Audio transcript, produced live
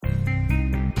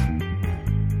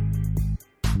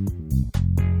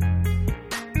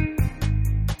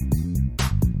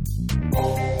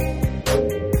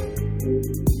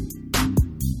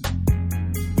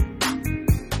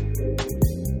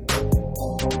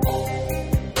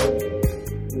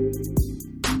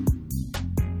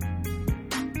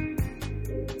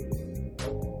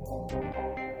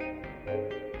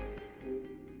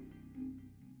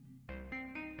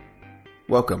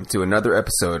Welcome to another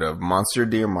episode of Monster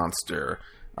Dear Monster.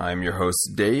 I'm your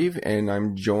host, Dave, and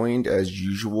I'm joined as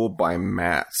usual by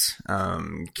Matt.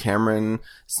 Cameron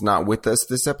is not with us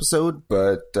this episode,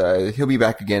 but he'll be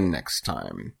back again next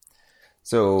time.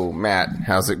 So, Matt,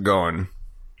 how's it going?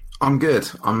 I'm good.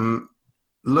 I'm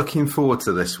looking forward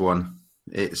to this one.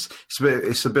 It's a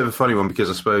bit of a funny one because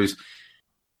I suppose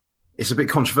it's a bit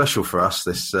controversial for us,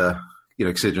 this,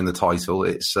 considering the title.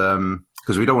 It's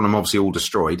because we don't want them obviously all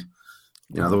destroyed.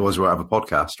 Otherwise we'll have a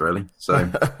podcast, really.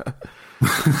 So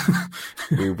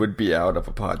we would be out of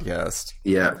a podcast.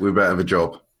 Yeah, we better have a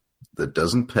job that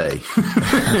doesn't pay.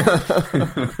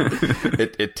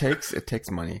 It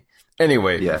takes money.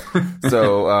 Anyway, yeah.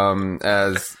 So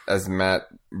as Matt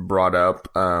brought up,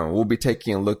 we'll be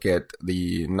taking a look at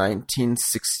the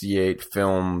 1968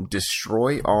 film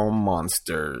Destroy All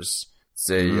Monsters. It's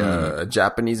a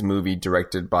Japanese movie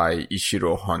directed by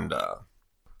Ishiro Honda.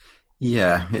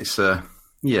 Yeah, it's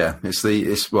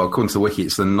according to the wiki,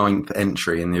 it's the 9th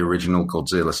entry in the original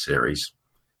Godzilla series,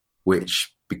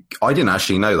 which I didn't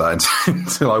actually know that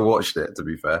until I watched it, to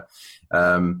be fair.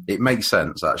 It makes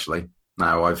sense, actually.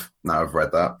 Now I've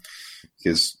read that,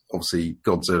 because obviously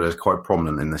Godzilla is quite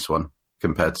prominent in this one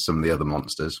compared to some of the other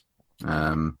monsters.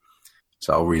 So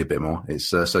I'll read a bit more. It's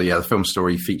the film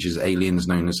story features aliens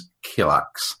known as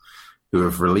Kilax, who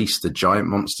have released the giant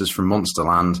monsters from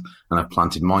Monsterland and have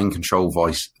planted mind control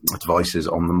devices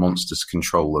on the monsters to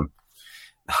control them.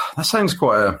 That sounds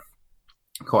quite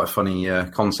a funny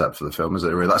concept for the film,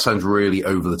 isn't it? That sounds really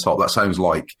over the top. That sounds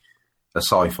like a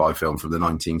sci-fi film from the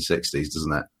 1960s,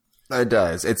 doesn't it? It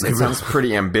does. It sounds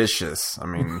pretty ambitious. I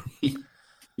mean,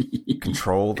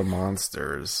 control the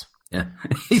monsters. Yeah, I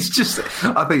think it's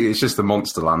just the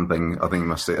Monsterland thing. I think it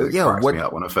must cracks me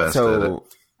up when I first heard it.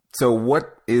 So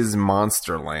what is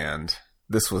Monsterland?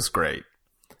 This was great.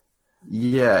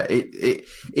 Yeah,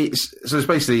 it's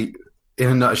basically, in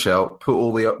a nutshell, put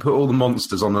all the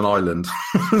monsters on an island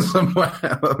somewhere.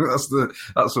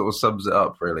 That sort of sums it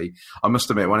up, really. I must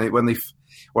admit,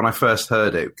 when I first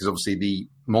heard it, because obviously the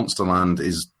Monsterland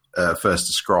is first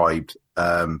described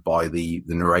by the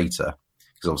narrator,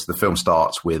 because obviously the film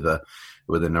starts with a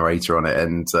narrator on it,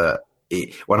 and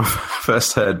when I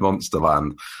first heard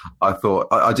Monsterland, I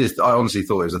honestly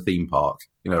thought it was a theme park.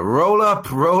 Roll up,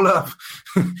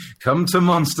 come to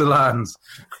Monsterland.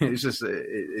 It's just,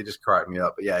 it just cracked me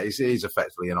up. But yeah, it is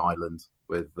effectively an island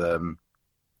with, because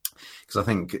I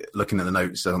think looking at the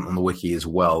notes on the wiki as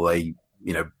well, it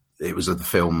was the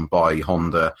film by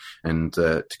Honda and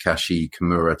Takashi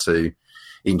Kimura to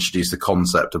introduce the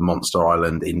concept of Monster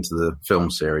Island into the film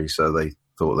series. So they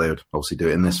thought they would obviously do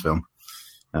it in this film.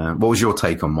 What was your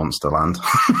take on Monsterland?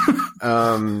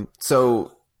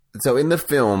 So in the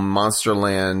film,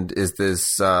 Monsterland is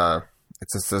this,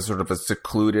 it's a sort of a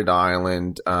secluded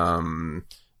island, in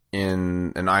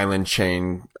an island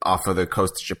chain off of the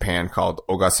coast of Japan called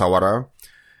Ogasawara.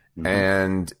 Mm-hmm.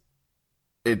 And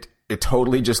it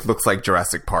totally just looks like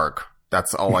Jurassic Park.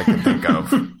 That's all I can think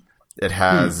of. It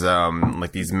has,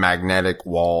 like these magnetic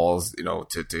walls,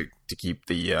 to keep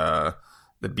the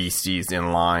beasties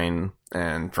in line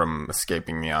and from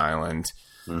escaping the island.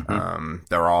 Mm-hmm.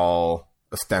 They're all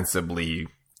ostensibly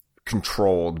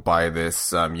controlled by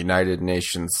this United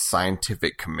Nations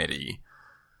Scientific Committee.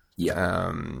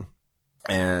 Yeah.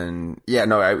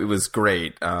 It was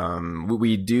great.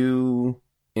 We do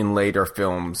in later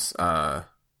films,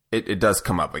 it does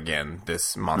come up again,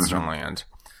 this Monsterland. Mm-hmm.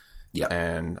 Yeah.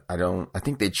 And I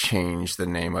think they changed the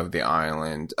name of the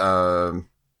island.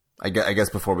 I guess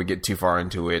before we get too far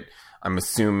into it, I'm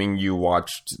assuming you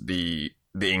watched the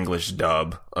English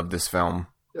dub of this film.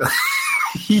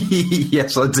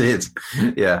 Yes, I did.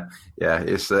 Yeah.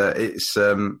 It's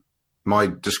my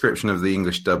description of the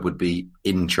English dub would be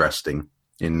interesting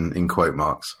in quote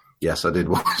marks. Yes, I did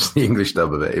watch the English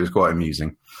dub of it. It was quite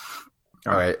amusing.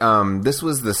 All right. This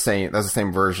was the same. That's the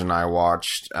same version I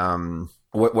watched.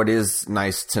 What is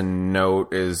nice to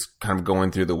note is kind of going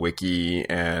through the wiki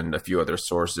and a few other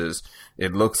sources.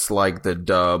 It looks like the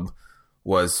dub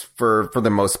was for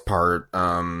the most part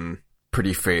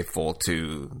pretty faithful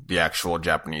to the actual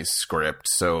Japanese script.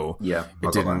 So yeah,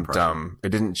 it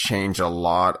didn't change a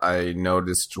lot. I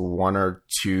noticed one or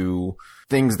two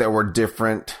things that were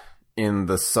different in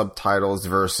the subtitles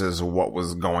versus what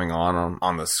was going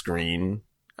on the screen.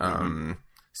 Mm-hmm.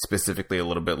 Specifically a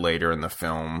little bit later in the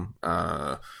film,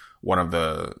 one of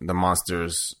the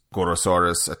monsters,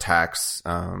 Gorosaurus, attacks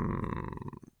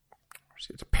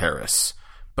Paris.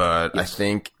 But yes. I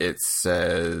think it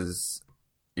says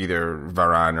either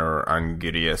Varan or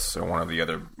Angirius or one of the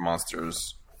other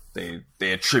monsters. They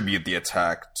attribute the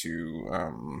attack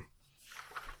to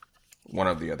one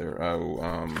of the other.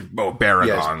 Baragon.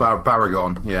 Yes,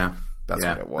 Baragon. Yeah, That's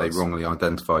what it was. They wrongly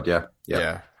identified. Yeah.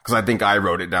 Because I think I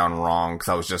wrote it down wrong because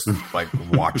I was just like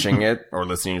watching it or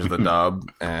listening to the dub,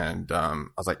 and I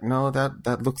was like, no,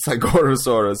 that looks like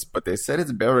Gorosaurus, but they said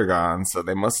it's Baragon, so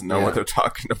they must know what they're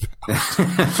talking about.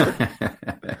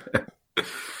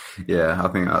 Yeah, I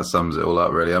think that sums it all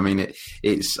up, really. I mean,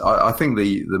 I think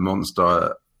the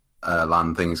Monster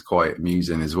Land thing is quite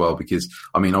amusing as well because,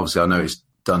 I mean, obviously I know it's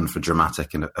done for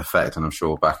dramatic effect, and I'm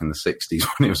sure back in the 60s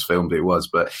when it was filmed it was,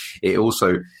 but it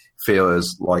also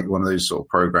feels like one of those sort of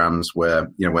programs where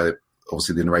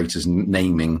obviously the narrator's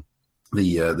naming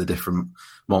the different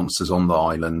monsters on the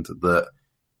island, that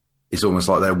it's almost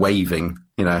like they're waving,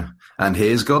 and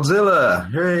here's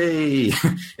Godzilla, hey,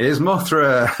 here's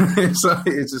Mothra.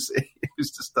 It was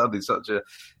just done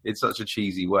in such a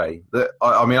cheesy way that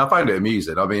I mean I found it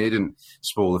amusing. I mean, it didn't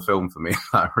spoil the film for me in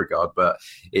that regard, but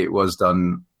it was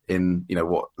done in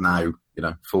what now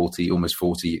 40 almost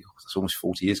 40 it's almost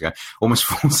 40 years ago. Almost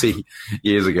 40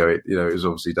 years ago, it was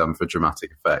obviously done for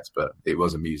dramatic effect, but it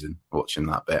was amusing watching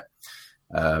that bit.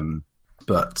 I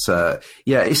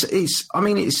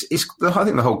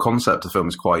think the whole concept of the film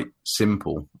is quite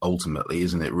simple ultimately,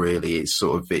 isn't it? Really, it's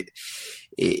sort of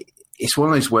it's one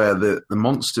of those where the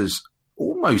monsters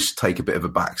almost take a bit of a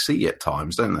backseat at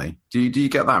times, don't they? Do you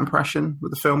get that impression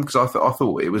with the film? Because I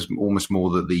thought it was almost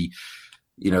more that the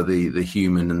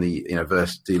human and the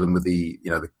verse dealing with the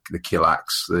Kilax,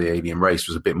 the alien race,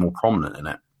 was a bit more prominent in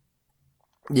it.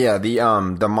 Yeah,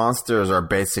 the monsters are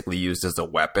basically used as a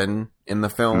weapon in the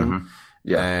film. Mm-hmm.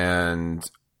 Yeah, and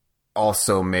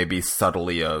also maybe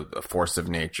subtly a force of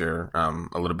nature,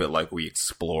 a little bit like we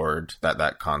explored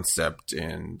that concept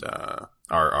in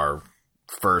our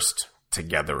first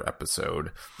Together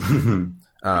episode.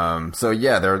 So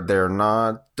yeah, they're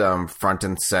not front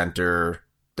and center.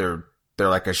 They're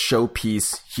like a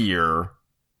showpiece here,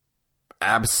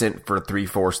 absent for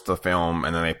 3/4 of the film,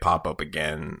 and then they pop up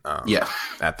again.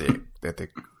 At the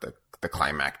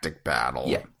climactic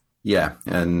battle. Yeah,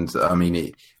 and I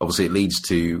mean, obviously it leads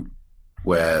to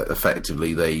where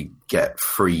effectively they get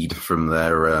freed from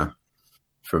their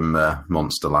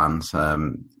Monster Land.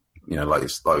 Like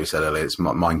we said earlier, it's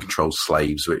mind controlled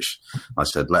slaves, which I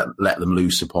said let them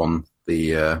loose upon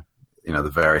the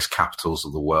the various capitals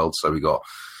of the world. So we got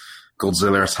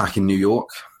Godzilla attacking New York,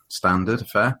 standard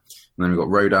affair, and then we got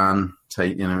Rodan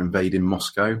invading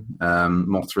Moscow.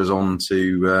 Mothra's on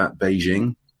to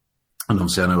Beijing. And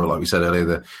obviously, I know, like we said earlier,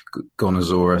 the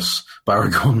Gonosaurus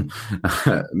Baragon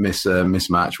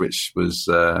mismatch, which was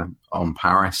on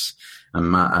Paris, and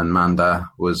Manda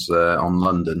was on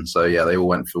London. So yeah, they all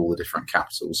went through all the different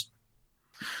capitals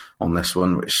on this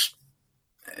one, which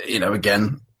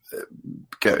again,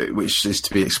 which is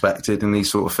to be expected in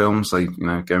these sort of films. They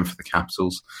going for the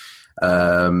capitals,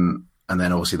 and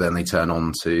then obviously they turn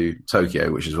on to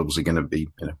Tokyo, which is obviously going to be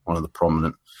one of the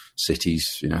prominent cities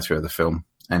throughout the film.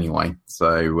 Anyway,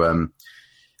 so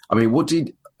I mean, with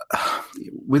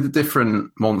the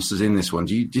different monsters in this one,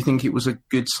 do you think it was a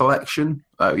good selection?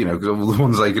 Because of all the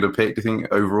ones they could have picked, do you think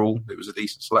overall it was a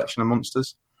decent selection of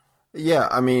monsters? Yeah,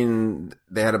 I mean,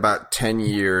 they had about 10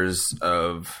 years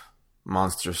of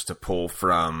monsters to pull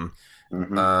from.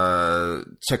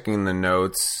 Mm-hmm. Checking the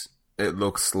notes, it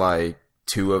looks like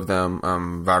two of them,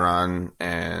 Varan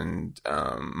and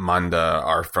Manda,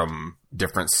 are from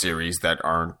different series that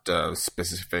aren't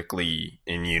specifically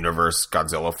in universe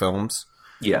Godzilla films.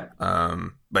 Yeah.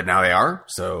 But now they are,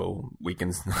 so we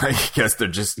can, I guess they're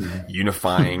just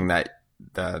unifying that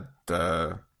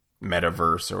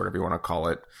metaverse or whatever you want to call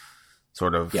it,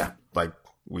 sort of like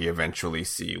we eventually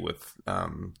see with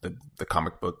the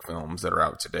comic book films that are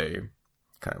out today,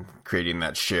 kind of creating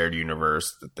that shared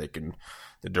universe that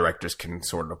the directors can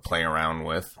sort of play around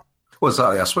with. Well,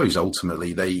 exactly. I suppose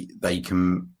ultimately they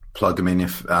can plug them in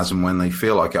as and when they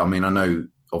feel like it. I mean, I know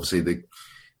obviously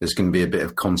there's going to be a bit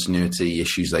of continuity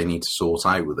issues they need to sort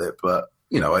out with it, but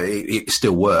it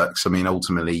still works. I mean,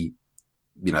 ultimately,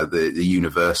 the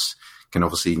universe can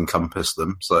obviously encompass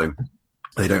them, so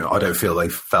I don't feel they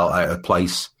felt out of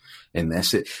place in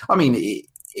this.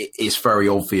 It's very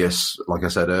obvious, like I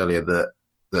said earlier, that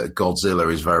Godzilla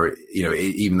is very,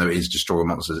 even though it is destroying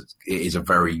monsters, it is a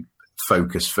very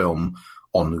focused film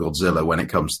on Godzilla when it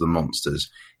comes to the monsters.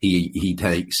 He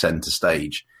takes center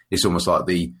stage. It's almost like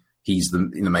he's the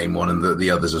main one, and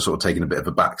the others are sort of taking a bit of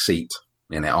a back seat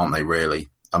in it, aren't they? Really,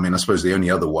 I mean, I suppose the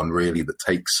only other one really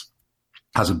that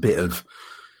has a bit of,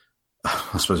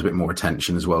 I suppose, a bit more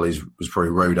attention as well was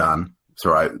probably Rodan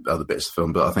throughout other bits of the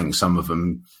film. But I think some of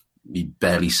them you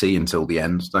barely see until the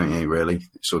end, don't you? Really,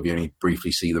 sort of you only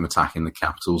briefly see them attacking the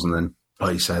capitals, and then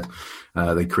like you said,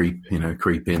 they creep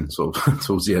in sort of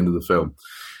towards the end of the film.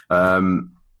 And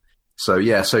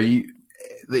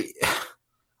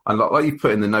like you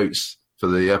put in the notes for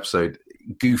the episode,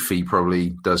 Goofy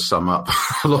probably does sum up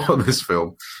a lot of this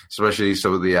film, especially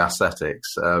some of the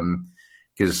aesthetics,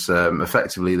 because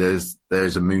effectively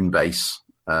there's a moon base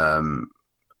on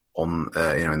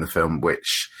in the film,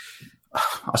 which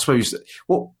I suppose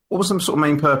what was the sort of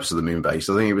main purpose of the moon base?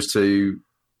 I think it was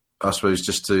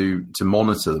just to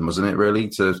monitor them, wasn't it? Really,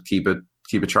 to keep a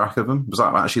track of them. Was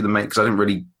that actually the main? Because I didn't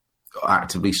really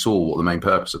actively saw what the main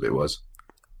purpose of it was.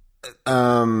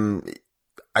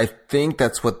 I think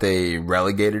that's what they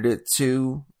relegated it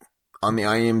to on the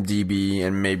IMDb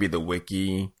and maybe the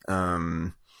wiki.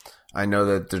 I know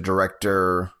that the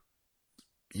director,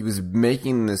 he was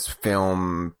making this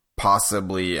film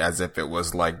possibly as if it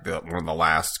was like one of the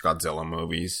last Godzilla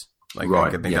movies. Like, right,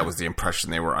 I think that was the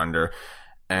impression they were under.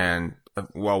 And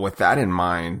well, with that in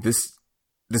mind, this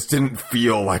didn't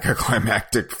feel like a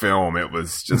climactic film. It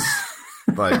was just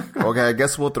like, okay, I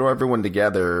guess we'll throw everyone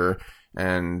together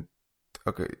and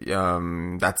okay,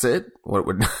 that's it. What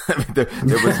would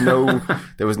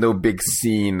there was no big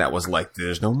scene that was like,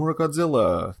 there's no more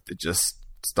Godzilla. It just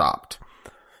stopped.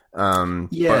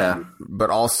 But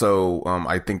also,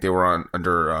 I think they were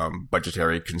under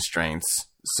budgetary constraints,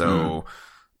 so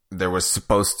there was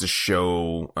supposed to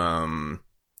show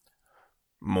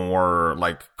more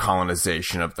like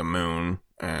colonization of the moon,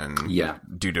 and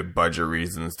due to budget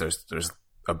reasons, there's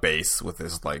a base with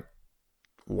this like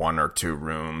 1 or 2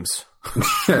 rooms.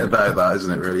 About that,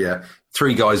 isn't it? Really,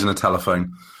 3 guys and a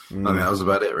telephone. I mean, that was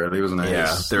about it, really, wasn't it?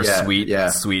 Yeah,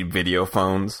 they're sweet video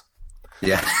phones.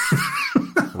 Yeah.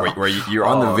 where you're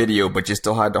on the video, but you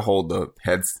still had to hold the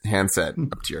handset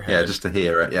up to your head. Yeah, just to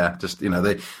hear it. Yeah, just, they're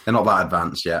not that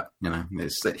advanced yet.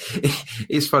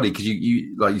 It's funny because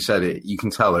you like you said, you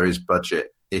can tell there is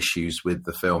budget issues with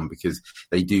the film because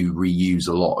they do reuse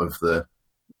a lot of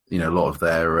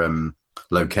their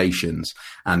locations,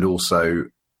 and also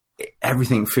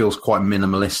everything feels quite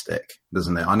minimalistic,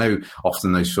 doesn't it? I know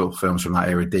often those sort of films from that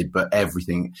era did, but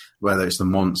everything, whether it's the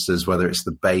monsters, whether it's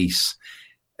the base,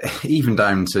 even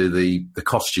down to the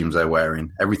costumes they're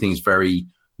wearing, everything's very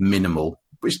minimal.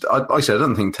 Which I said, I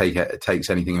don't think it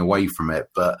takes anything away from it,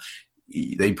 but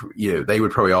they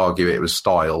would probably argue it was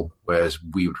style, whereas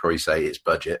we would probably say it's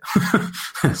budget.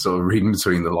 Sort of reading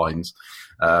between the lines.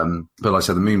 But like I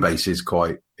said, the moon base is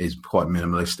quite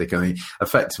minimalistic. I mean,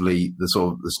 effectively, the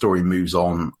story moves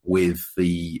on with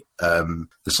effectively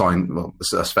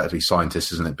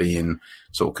scientists, isn't it, being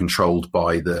sort of controlled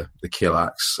by the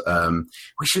Kilaaks,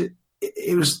 which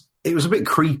it was a bit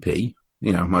creepy.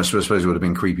 I suppose it would have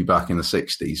been creepy back in the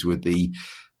 60s with the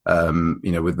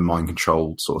with the mind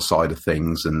controlled sort of side of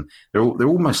things, and they're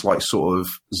almost like sort of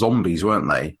zombies, weren't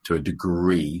they, to a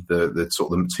degree? The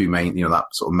sort of the 2 main, that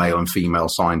sort of male and female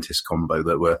scientist combo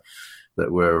that were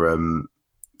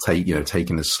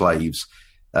taken as slaves.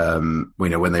 When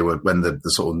the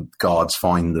sort of guards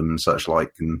find them and such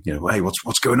like, and hey,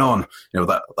 what's going on?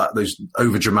 That those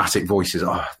over dramatic voices.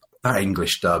 Oh, that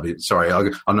English dub. Sorry, I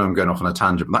know I'm going off on a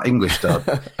tangent, but that English dub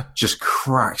just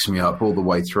cracks me up all the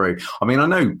way through. I mean, I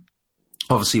know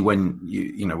obviously when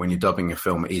when you're dubbing a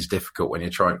film, it is difficult when you're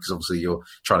trying, because obviously you're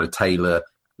trying to tailor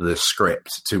the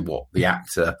script to what the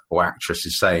actor or actress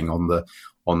is saying on the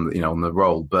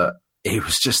role. But it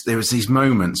was just, there was these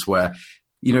moments where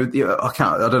I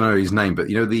don't know his name, but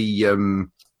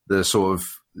the sort of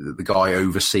the guy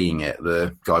overseeing it,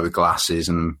 the guy with glasses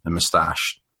and a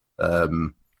moustache.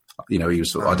 He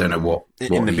was, I don't know what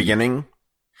in the beginning.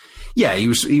 Yeah, he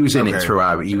was in it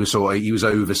throughout. He was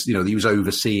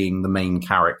overseeing the main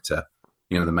character,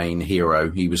 the main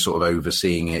hero. He was sort of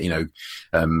overseeing it,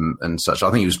 and such. I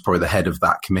think he was probably the head of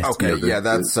that committee. Okay,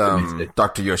 that's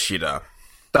Dr. Yoshida.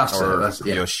 That's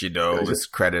Yoshido is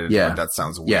credited. Yeah, but that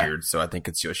sounds weird. So I think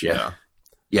it's Yoshida.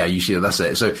 Yeah, Yoshida. That's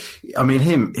it. So I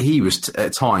mean, he was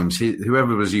at times.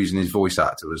 Whoever was using his voice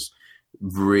actor was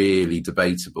really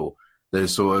debatable.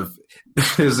 There's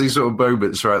these sort of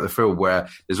moments throughout the film where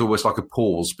there's almost like a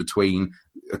pause between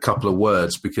a couple of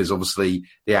words, because obviously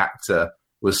the actor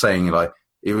was saying, like,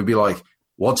 it would be like,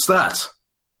 "What's that?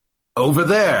 Over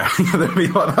there." There'd be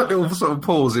like that little sort of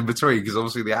pause in between, because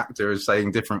obviously the actor is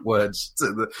saying different words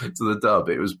to the dub.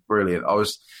 It was brilliant.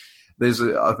 There's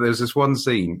this one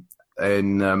scene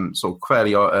in sort of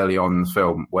fairly early on in the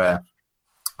film where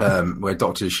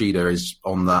Dr. Yoshida is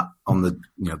on the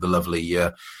lovely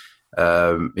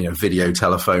video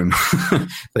telephone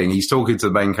thing. He's talking to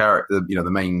the main character,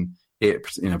 the main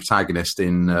protagonist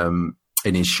in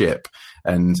his ship,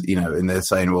 and and they're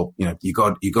saying, well, you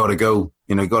got to go,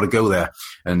 got to go there.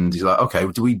 And he's like, okay,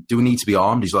 do we need to be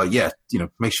armed? He's like, yeah,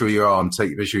 make sure you're armed,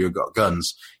 make sure you've got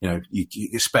guns, you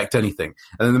expect anything.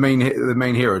 And then the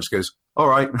main hero just goes, all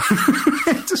right.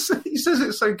 He says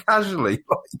it so casually,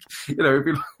 like,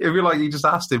 it'd be like you just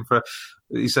asked him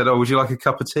he said, oh, would you like a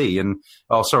cup of tea? And,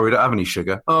 oh, sorry, we don't have any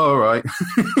sugar. Oh, all right.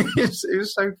 It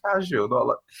was so casual. Not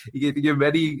like he didn't give him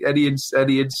any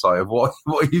insight of what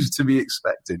he was to be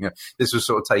expecting. This was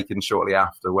sort of taken shortly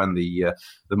after when the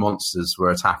monsters were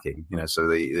attacking. So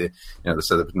the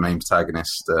main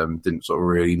protagonist didn't sort of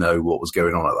really know what was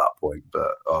going on at that point.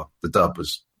 But the dub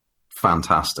was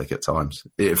fantastic at times.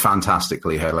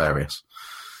 Fantastically hilarious.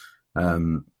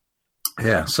 So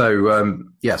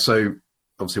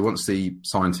obviously once the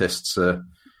scientists have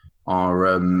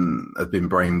been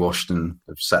brainwashed and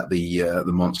have set the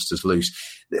monsters loose,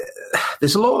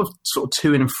 there's a lot of sort of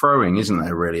to and froing, isn't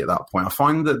there, really, at that point? I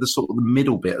find that the sort of the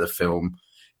middle bit of the film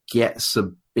gets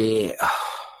a bit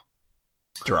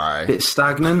dry, a bit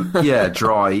stagnant. Yeah,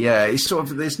 dry. Yeah, it's sort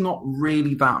of, there's not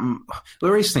really that.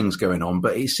 There is things going on,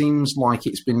 but it seems like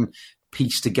it's been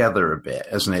pieced together a bit,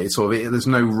 hasn't it? It's sort of, there's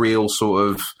no real sort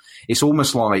of. It's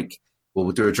almost like, well,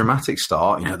 we'll do a dramatic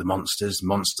start. The monsters,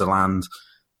 Monsterland.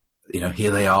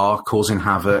 Here they are causing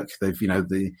havoc. They've,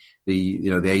 the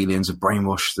aliens have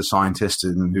brainwashed the scientists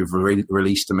and who've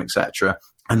released them, etc.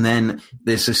 And then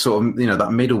there's this sort of,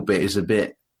 that middle bit is a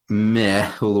bit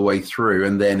meh all the way through,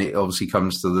 and then it obviously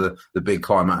comes to the big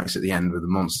climax at the end with the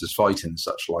monsters fighting and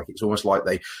such. Like it's almost like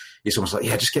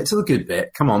yeah, just get to the good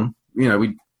bit. Come on,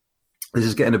 this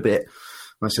is getting a bit,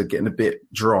 like I said, getting a bit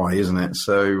dry, isn't it?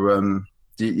 So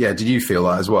did you feel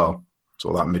that as well?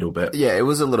 Sort of that middle bit. Yeah, it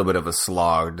was a little bit of a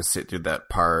slog to sit through that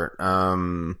part.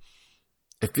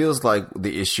 It feels like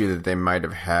the issue that they might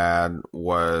have had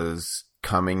was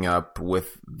coming up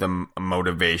with the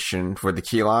motivation for the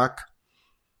key lock.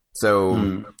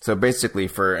 So basically,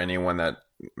 for anyone that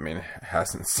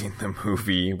hasn't seen the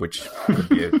movie, which could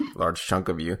be a large chunk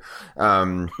of you,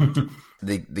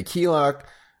 the key lock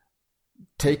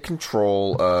take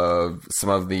control of some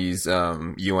of these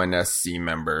UNSC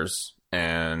members,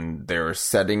 and they're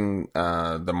setting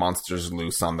the monsters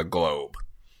loose on the globe.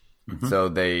 Mm-hmm. So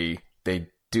they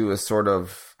do a sort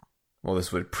of, well,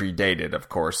 this would predate it, of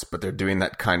course, but they're doing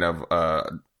that kind of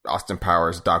Austin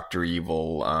Powers, Dr.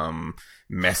 Evil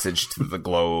message to the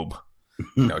globe,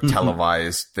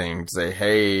 televised thing to say,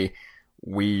 hey,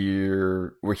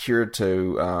 we're here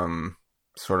to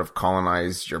sort of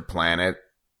colonize your planet.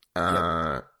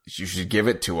 You should give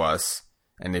it to us,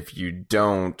 and if you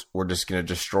don't, we're just going to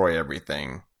destroy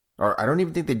everything. Or I don't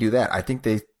even think they do that. I think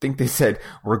they said,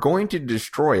 we're going to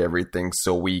destroy everything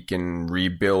so we can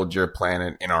rebuild your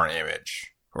planet in our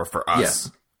image, or for us.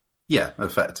 Yeah,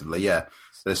 effectively, yeah.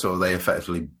 So they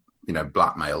effectively,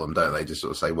 blackmail them, don't they? Just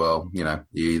sort of say, well, you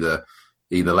either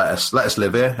let us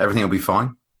live here, everything will be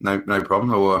fine, no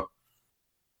problem, or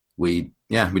we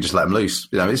just let them loose.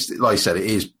 It's like I said,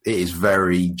 it is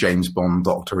very James Bond,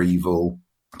 Dr. Evil,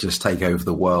 just take over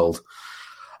the world.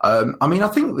 I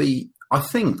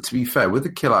think to be fair, with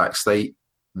the Killax, the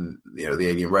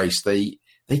alien race, they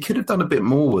could have done a bit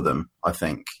more with them. I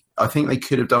think they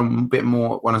could have done a bit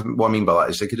more. What I mean by that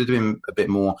is they could have done a bit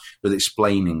more with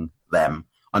explaining them.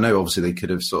 I know obviously they could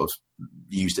have sort of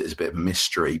used it as a bit of a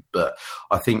mystery, but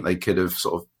I think they could have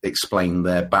sort of explained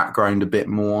their background a bit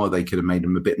more. They could have made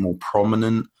them a bit more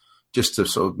prominent, just to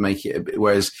sort of make it a bit.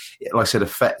 Whereas, like I said,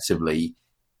 effectively,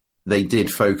 they did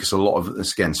focus a lot of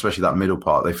this, again, especially that middle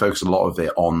part. They focused a lot of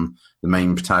it on the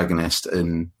main protagonist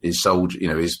and his soldier,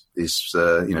 his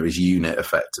unit,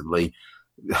 effectively,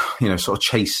 sort of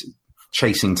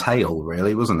chasing tail,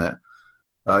 really, wasn't it?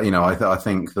 I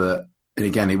think that, and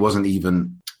again, it wasn't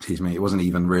even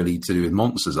really to do with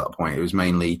monsters at that point. It was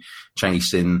mainly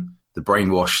chasing the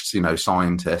brainwashed,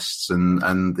 scientists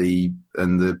and the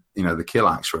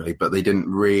Killax, really. But they didn't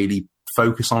really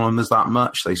focus on them as that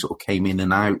much. They sort of came in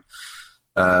and out.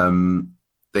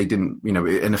 They didn't,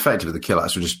 in effect, the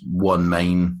Killax were just one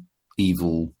main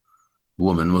evil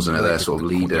woman, wasn't it? Their sort of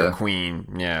leader, queen,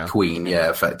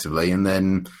 effectively. And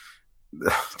then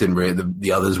didn't really.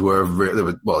 The others were.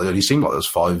 It only seemed like there was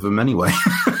 5 of them anyway.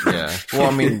 Yeah.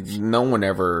 Well, no one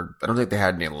ever. I don't think they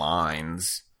had any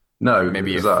lines. No,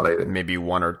 maybe exactly. Maybe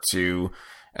 1 or 2,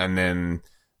 and then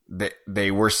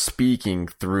they were speaking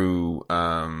through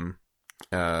Dr.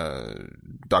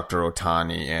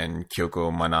 Otani and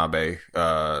Kyoko Manabe,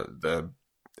 the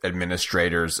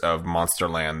administrators of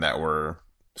Monsterland that were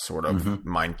sort of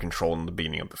mind controlled in the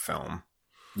beginning of the film.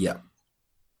 Yeah,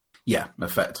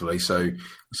 effectively. So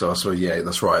I suppose,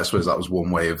 that's right. I suppose that was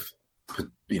one way of,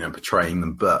 portraying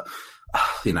them. But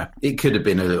you know, it could have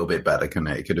been a little bit better, couldn't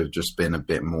it? It could have just been a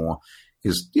bit more,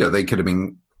 because, you know, they could have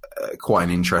been quite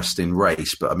an interesting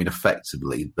race, but I mean,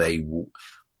 effectively,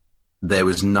 there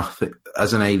was nothing,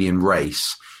 as an alien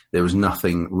race, there was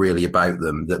nothing really about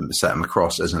them that set them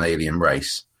across as an alien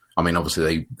race. I mean,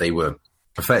 obviously, they were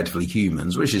effectively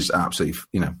humans, which is absolutely,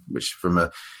 you know, which from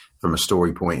a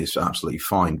story point is absolutely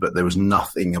fine, but there was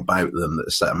nothing about them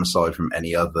that set them aside from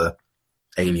any other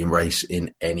alien race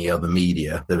in any other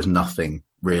media. There was nothing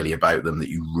really about them that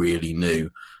you really knew.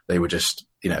 They were just,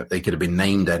 you know, they could have been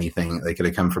named anything. They could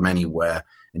have come from anywhere,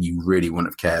 and you really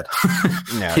wouldn't have cared.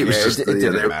 No, it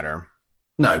didn't matter.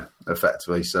 No,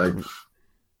 effectively. So,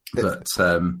 but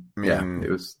I mean, yeah, it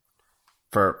was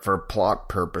for plot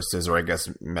purposes, or I guess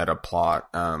meta plot.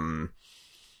 The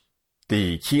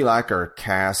Keelak are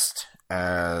cast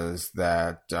as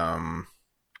that.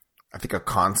 I think a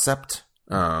concept.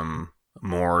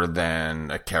 More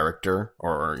than a character,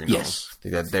 or, you know, yes,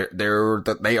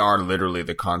 they are literally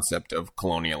the concept of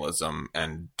colonialism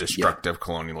and destructive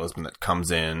colonialism that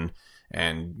comes in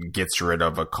and gets rid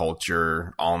of a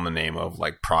culture all in the name of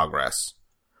like progress.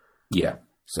 Yeah.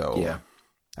 So, yeah,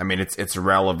 I mean, it's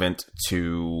relevant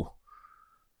to,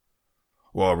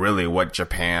 well, really what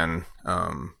Japan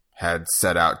had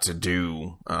set out to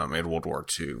do in World War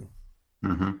II.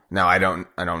 Mm-hmm. Now, I don't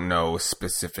know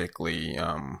specifically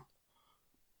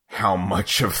how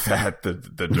much of that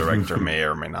the director may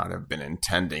or may not have been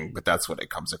intending, but that's what it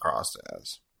comes across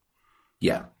as.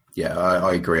 Yeah,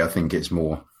 I agree. I think it's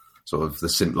more sort of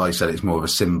like I said, it's more of a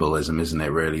symbolism, isn't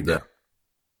it? Really, the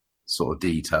sort of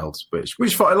details,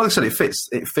 which like I said, it fits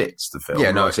the film.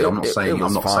 Yeah, no, like I'm not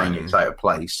saying it's out of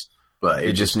place, but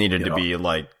it just needed to be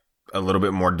like a little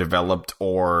bit more developed,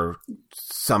 or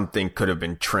something could have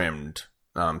been trimmed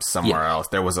somewhere else.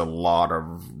 There was a lot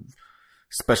of,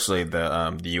 especially the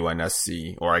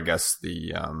UNSC, or I guess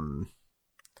the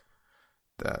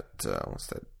what's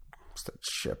that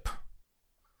ship?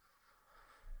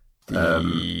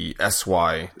 The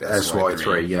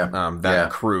SY-3, yeah.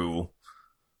 Crew.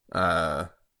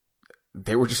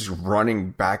 They were just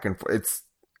running back and forth.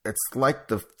 It's like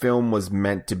the film was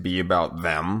meant to be about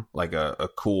them, like a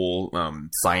cool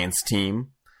science team.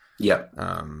 Yeah.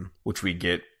 Which we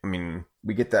get. I mean,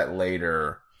 we get that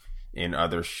later in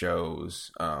other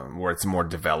shows where it's more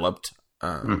developed.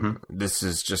 This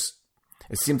is just,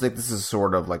 it seems like this is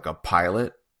sort of like a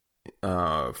pilot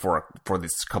for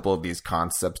this couple of these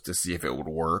concepts to see if it would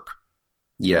work.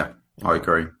 Yeah, I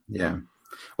agree. Yeah.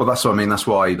 Well, that's what I mean. That's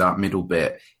why that middle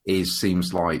bit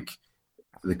seems like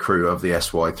the crew of the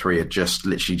SY-3 are just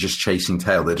literally just chasing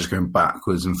tail. They're just going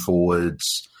backwards and forwards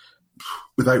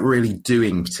without really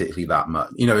doing particularly that much.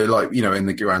 You know, like, you know, in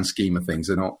the grand scheme of things,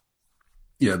 they're not,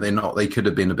 you know, they could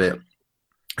have been a bit,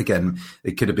 again,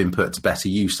 it could have been put to better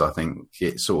use. I think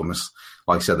it's almost,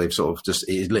 like I said, they've sort of just,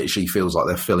 it literally feels like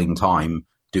they're filling time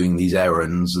doing these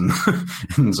errands and,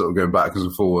 and sort of going backwards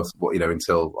and forwards, you know,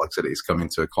 until, like I said, it's coming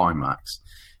to a climax.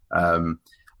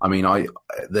 I mean,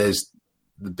 there's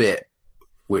the bit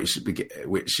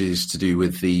which is to do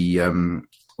with the,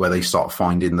 where they start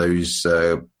finding those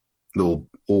little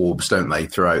orbs, don't they,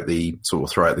 throughout the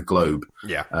globe?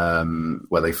 Yeah.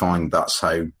 Where they find that's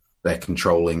how they're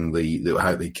controlling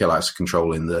how the Kilaks are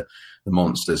controlling the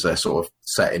monsters. They're sort of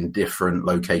set in different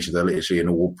locations. They're literally in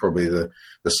orb, probably the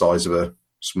size of a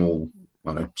small.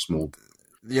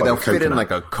 Yeah, they'll fit in like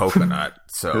a coconut.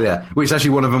 So yeah, which actually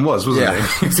one of them was, wasn't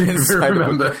it? I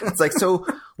remember. It's like, so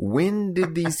when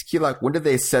did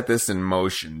they set this in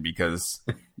motion? Because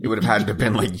it would have had to have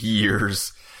been like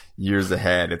years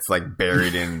ahead. It's like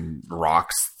buried in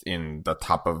rocks in the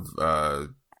top of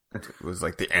it was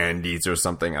like the Andes or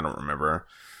something. I don't remember,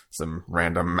 some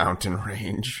random mountain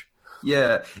range.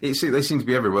 Yeah, they seem to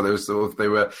be everywhere. They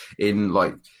were in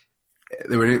like.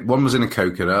 One was in a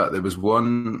coconut. There was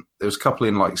a couple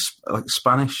in like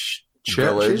Spanish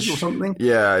churches or something.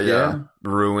 Yeah.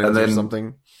 Ruins or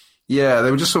something. Yeah,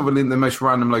 they were just sort of in the most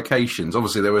random locations.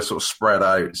 Obviously, they were sort of spread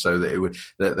out so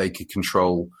that they could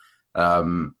control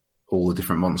all the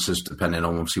different monsters depending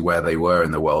on obviously where they were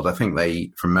in the world. I think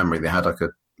from memory, they had like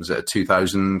a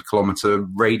 2,000 kilometer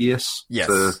radius.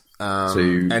 Yes,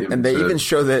 and they even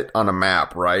show that on a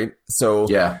map, right? So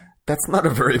yeah, that's not a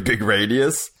very big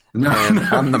radius. No,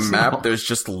 on the map, there's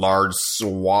just large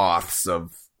swaths of,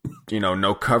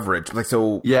 no coverage. Like,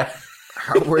 so yeah,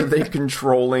 how were they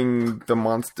controlling the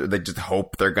monster? They just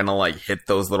hope they're gonna like hit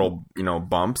those little,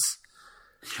 bumps.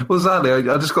 Well, exactly.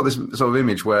 I just got this sort of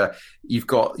image where you've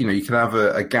got, you can have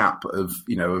a gap of,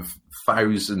 of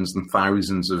thousands and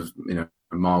thousands of,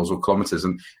 miles or kilometers,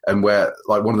 and where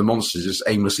like one of the monsters just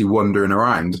aimlessly wandering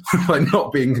around, like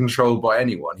not being controlled by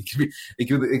anyone. He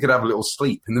could have a little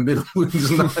sleep in the middle.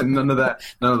 none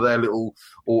of their little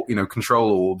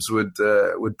control orbs would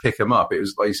pick him up. It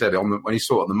was like you said when you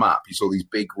saw it on the map, you saw these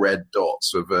big red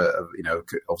dots of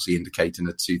obviously indicating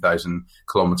a 2,000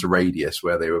 kilometer radius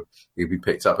where they'd be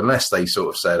picked up, unless they sort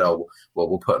of said, oh well,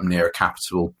 we'll put them near a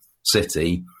capital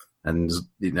city. And as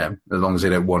long as they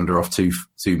don't wander off too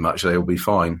much, they'll be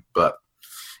fine. But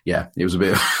yeah, it was a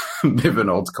bit of an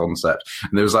odd concept.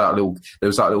 And there was that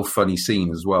little funny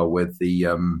scene as well with the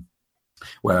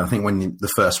where I think when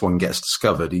the first one gets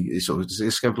discovered, he sort of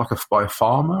discovered like by a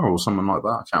farmer or someone like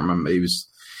that. I can't remember.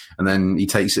 And then he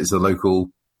takes it to the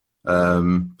local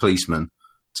policeman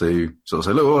to sort of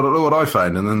say, look what I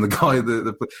found. And then the guy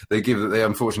they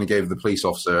unfortunately gave the police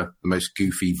officer the most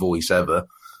goofy voice ever.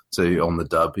 On the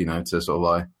dub, to sort of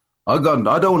like, I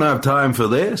don't have time for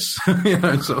this, sort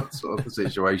of the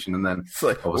situation. And then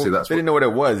like, obviously they didn't know what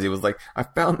it was. He was like, I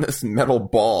found this metal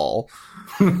ball.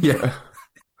 Yeah.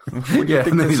 Yeah,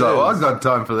 and then he's like, I've got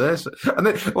time for this. And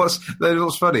then what's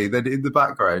funny, then in the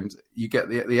background, you get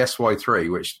the SY3,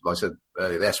 which, like I said,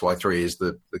 the SY3 is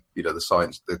the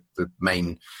science, the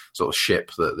main sort of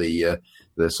ship that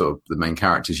the main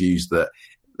characters use, that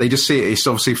they just see it. It's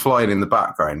obviously flying in the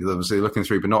background. They're obviously looking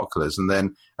through binoculars, and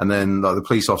then like the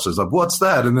police officer's like, "What's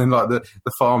that?" And then like the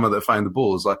farmer that found the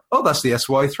ball is like, "Oh, that's the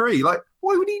SY3." Like,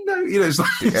 why would he know? It's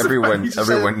like everyone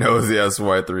knows the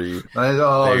SY3.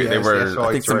 They were.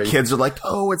 I think some kids are like,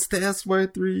 "Oh, it's the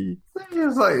SY3."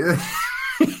 It's like.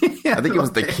 Yeah, I think it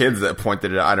was the kids that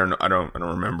pointed it out. I don't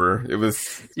remember. It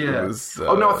was. Yeah. It was,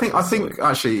 I think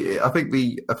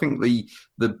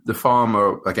the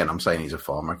farmer, again, I'm saying he's a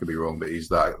farmer. I could be wrong, but he's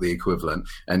the equivalent.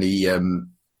 And he,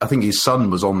 I think his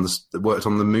son worked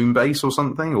on the moon base or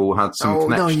something, or had some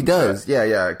connection. No, he does. There.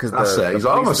 Yeah. Because that's it. He's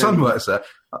like, my son works there.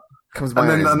 Comes by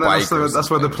and then that's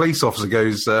where the police officer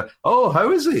goes, oh, how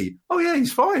is he? Oh, yeah,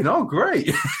 he's fine. Oh,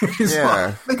 great. Good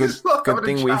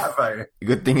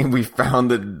thing we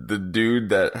found the dude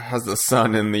that has a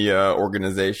son in the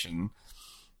organization.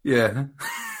 Yeah.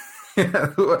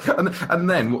 Yeah. And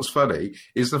then what's funny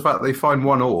is the fact they find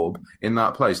one orb in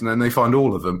that place, and then they find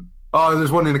all of them. Oh,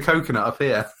 there's one in a coconut up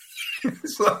here.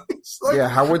 It's like, yeah,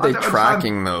 how were they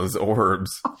tracking those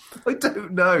orbs? I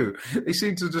don't know. They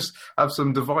seem to just have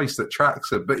some device that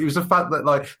tracks it. But it was the fact that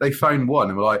like they found one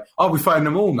and were like, oh, we found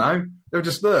them all now. They were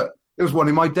just, look, there was one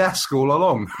in my desk all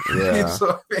along. Yeah.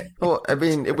 Well, I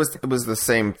mean, it was the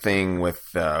same thing with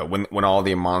when all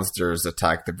the monsters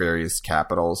attacked the various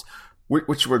capitals,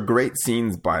 which were great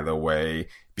scenes, by the way,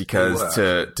 because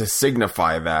to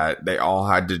signify that, they all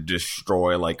had to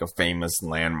destroy like a famous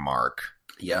landmark.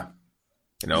 Yeah.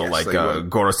 Yes,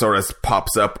 Gorosaurus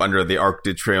pops up under the Arc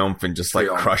de Triomphe and just like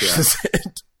crushes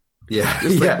it. Yeah.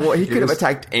 He could have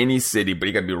attacked any city, but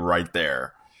he got to be right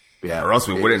there. Yeah. Or else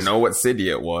we wouldn't know what city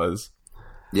it was.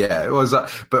 Yeah, it was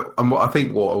that. But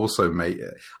what also made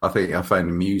it, I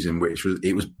found amusing, which was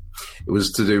it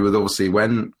was to do with obviously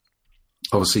when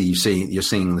you're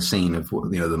seeing the scene of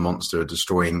the monster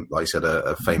destroying, like I said,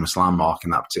 a famous landmark in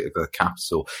that particular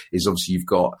capital. Is obviously you've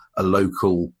got a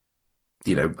local.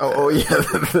 The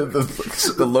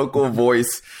local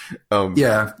voice,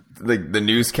 the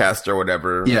newscaster or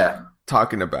whatever, yeah,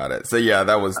 talking about it. So yeah,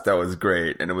 that was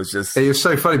great, and it was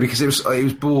so funny because it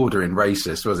was bordering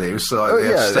racist, wasn't it? It was like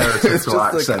stereotypical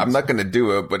accents. Like, I'm not going to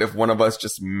do it, but if one of us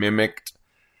just mimicked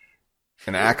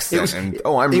an accent,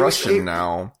 I'm Russian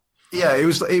now. Yeah, it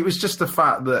was just the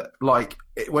fact that like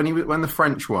when the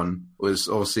French one was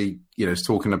obviously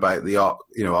talking about the Arc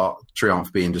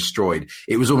Triomphe being destroyed,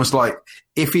 it was almost like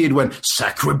if he had went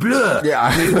Sacre Bleu, the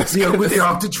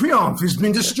Arc de Triomphe has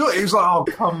been destroyed. It was like, oh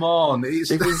come on, it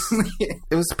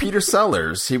was Peter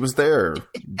Sellers. He was there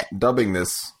dubbing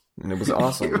this, and it was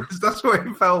awesome. That's what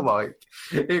it felt like.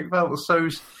 It felt so.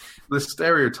 The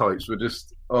stereotypes were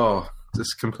just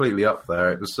completely up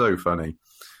there. It was so funny,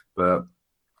 but.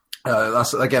 I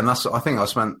think I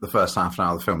spent the first half an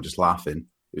hour of the film just laughing.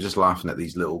 It was just laughing at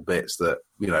these little bits that,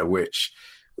 which,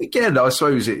 again, I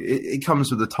suppose it comes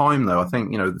with the time, though. I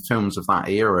think, the films of that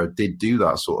era did do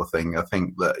that sort of thing. I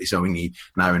think that it's only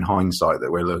now in hindsight that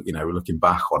we're looking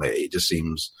back on it. It just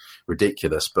seems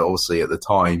ridiculous. But obviously at the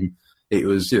time, it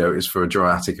was, it was for a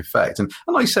dramatic effect. And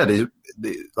like you said,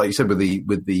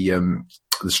 with the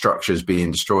structures being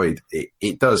destroyed,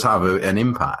 it does have an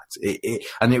impact.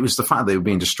 And it was the fact they were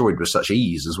being destroyed with such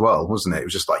ease as well, wasn't it? It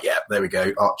was just like, yeah, there we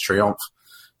go, Arc Triomphe,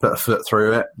 put a foot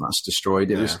through it, that's destroyed.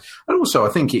 It was, and also I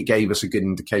think it gave us a good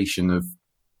indication of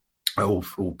or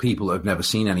people that have never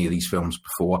seen any of these films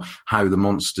before, how the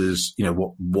monsters,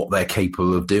 what they're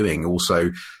capable of doing.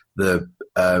 Also, the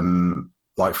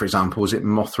like, for example, was it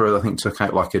Mothra, I think, took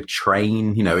out like a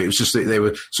train? It was just that they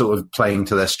were sort of playing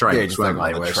to their strengths, weren't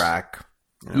they? On the track.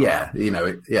 Yeah,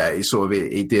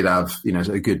 it did have,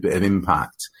 a good bit of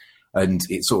impact. And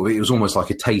it was almost like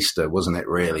a taster, wasn't it,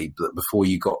 really? But before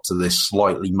you got to this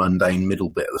slightly mundane middle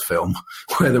bit of the film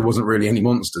where there wasn't really any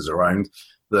monsters around,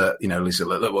 that, at least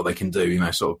look what they can do,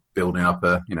 sort of building up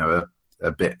a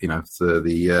bit, for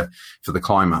the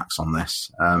climax on this.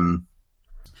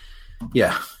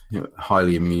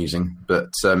 Highly amusing. But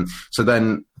so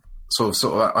then sort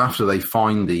of after they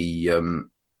find the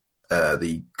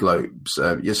globes,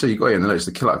 so you got here and notice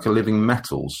the Kilak are living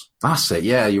metals. That's it.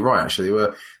 Yeah, you're right. Actually,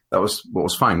 that was what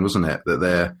was found, wasn't it?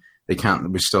 That they can't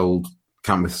withstand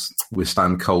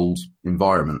cold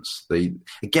environments. They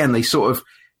sort of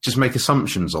just make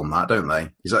assumptions on that, don't they?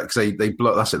 Is that because they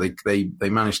blow? That's it. They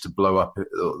managed to blow up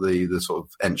the sort of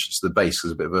entrance to the base.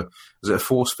 There's a bit of a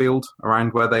force field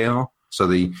around where they are. So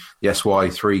the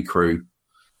SY3 crew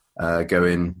go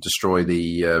in, destroy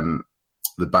the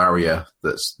barrier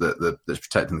that's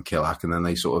protecting the Kilak, and then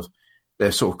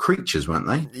they're sort of creatures, weren't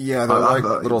they? Yeah, they're like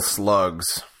little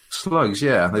slugs. Slugs,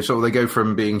 yeah. They go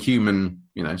from being human,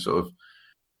 sort of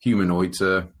humanoid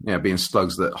to being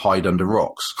slugs that hide under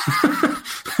rocks.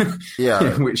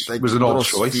 Yeah, which was an odd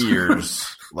choice. Spheres,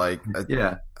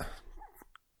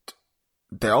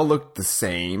 they all look the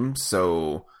same,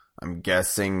 so I'm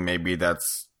guessing maybe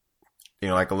that's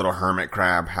like a little hermit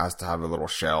crab has to have a little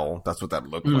shell. That's what that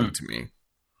looked like to me.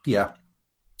 Yeah,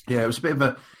 it was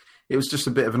just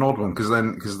a bit of an odd one because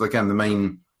again the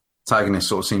main antagonist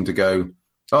sort of seemed to go,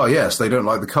 oh yes, they don't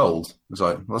like the cold. It's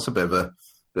like, well, that's a bit of a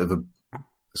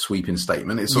sweeping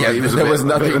statement. There was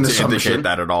nothing to indicate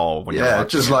that at all.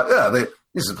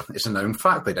 It's a known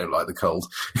fact they don't like the cold.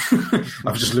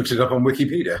 I've just looked it up on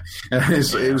Wikipedia.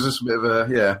 It was just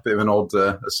a bit of an odd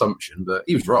assumption, but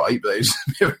he was right. But it was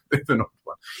a bit of an odd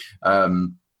one.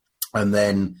 And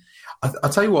then I'll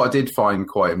tell you what I did find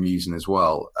quite amusing as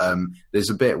well. There's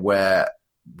a bit where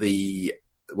the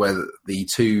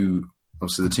two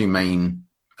main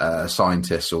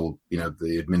scientists, or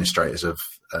the administrators of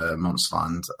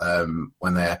Monsterland,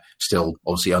 when they're still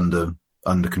obviously under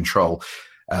control,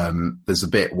 there's a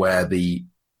bit where the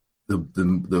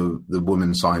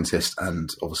woman scientist and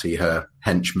obviously her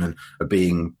henchmen are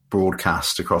being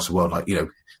broadcast across the world, like,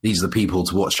 these are the people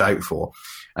to watch out for.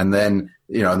 And then,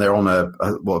 and they're on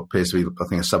what appears to be, I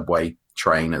think, a subway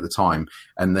train at the time.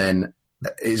 And then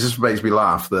it just makes me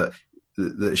laugh that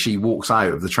she walks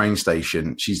out of the train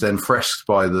station. She's then frisked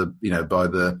by the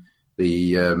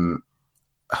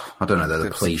I don't know, they're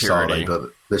the police, security. Are they? But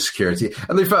the security.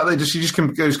 And the fact she just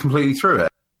goes completely through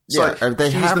it. It's they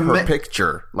have her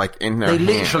picture, like, in their hands.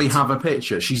 Literally have a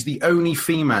picture. She's the only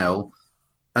female,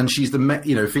 and she's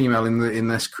the female in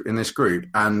this group,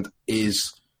 and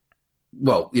is,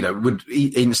 well, would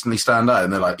instantly stand out,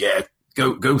 and they're like, yeah,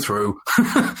 go through.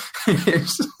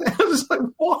 It's like,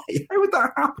 why? How would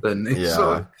that happen? It's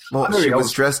she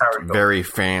was dressed very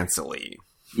fancily.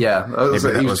 Yeah,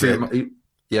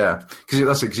 yeah, because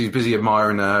that's it. Because he's busy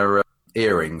admiring her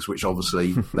earrings, which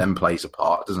obviously then plays a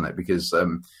part, doesn't it? Because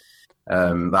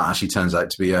that actually turns out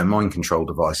to be a mind control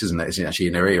device, isn't it? It's actually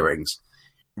in her earrings.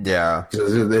 Yeah.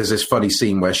 There's this funny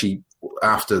scene where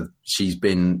after she's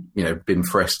been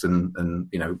frisked and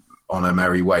on her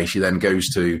merry way, she then goes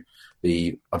to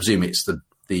I presume it's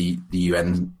the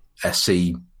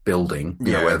UNSC building,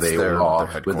 where they all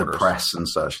are with the press and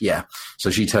such. Yeah. So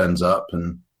she turns up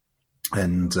and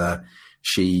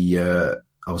she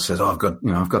says, "Oh,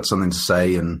 I've got something to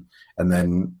say," and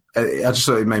then I just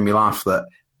thought it made me laugh that.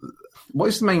 What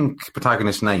is the main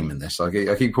protagonist's name in this? I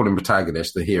keep calling him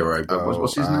protagonist, the hero, but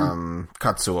what's his name?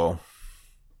 Katsuo.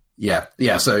 Yeah.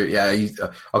 So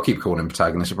I'll keep calling him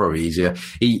protagonist. It's probably easier.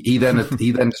 He then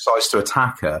decides to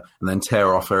attack her and then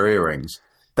tear off her earrings.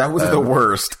 That was the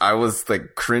worst. I was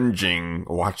like cringing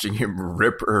watching him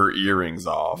rip her earrings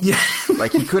off. Yeah,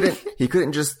 like he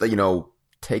couldn't just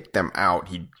take them out.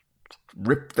 He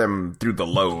ripped them through the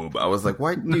lobe. I was like,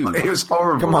 why, dude? No, it was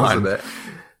horrible. Come on. Wasn't it?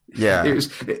 Yeah,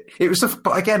 it was.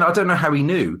 But again, I don't know how he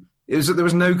knew. It was that there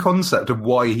was no concept of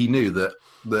why he knew that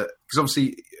because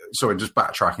obviously, sorry, just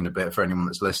backtracking a bit for anyone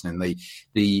that's listening.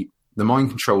 The mind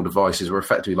control devices were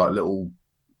effectively like little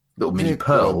mini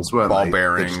pearls, weren't ball they?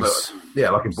 Bearings.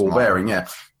 Like a ball bearing. Yeah,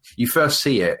 you first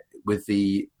see it with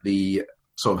the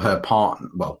sort of her partner,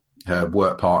 her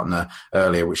work partner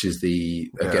earlier, which is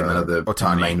another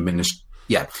Otani. main minister.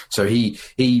 Yeah, so he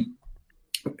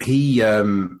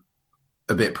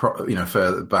a bit,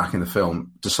 further back in the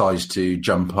film, decides to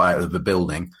jump out of the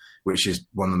building, which is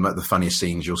one of the funniest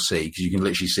scenes you'll see, because you can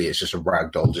literally see it's just a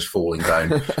rag doll just falling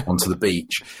down onto the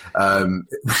beach.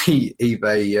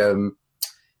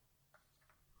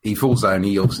 He falls down.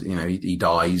 He obviously, he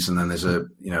dies, and then there's a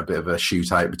bit of a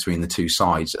shootout between the two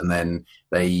sides, and then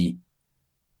they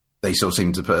sort of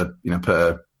seem to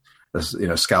put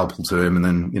a scalpel to him, and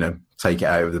then take it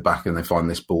out of the back, and they find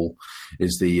this ball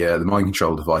is the mind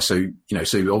control device. So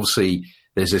so obviously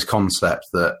there's this concept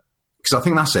that, because I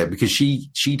think that's it, because she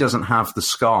doesn't have the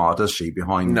scar, does she?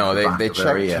 Behind no, the back they of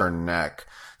checked her her neck,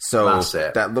 so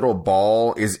that little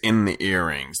ball is in the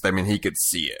earrings. I mean, he could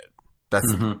see it.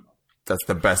 That's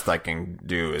the best I can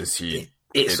do.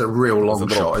 It's a real long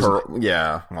shot, isn't it?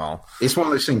 Yeah, well, it's one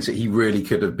of those things that he really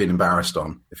could have been embarrassed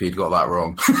on if he'd got that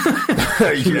wrong.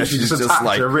 She's just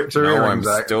like, ripped her no, I'm earrings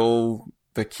out. still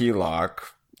the key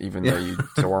lock, even though you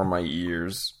tore my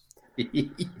ears.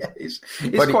 It's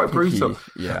quite brutal.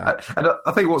 Yeah. And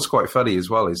I think what's quite funny as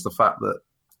well is the fact that,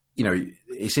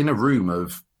 it's in a room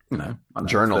of,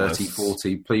 journalists, 30,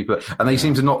 40 people, and they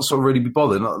seem to not sort of really be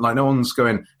bothered. Like, no one's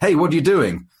going, hey, what are you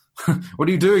doing? What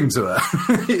are you doing to her?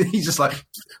 He's just like,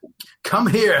 come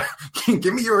here,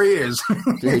 give me your ears.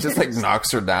 Yeah, he just like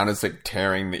knocks her down. It's like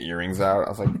tearing the earrings out. I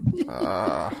was like,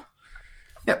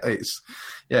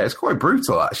 it's quite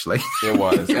brutal, actually. It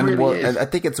was. Really and I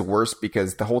think it's worse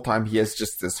because the whole time he has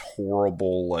just this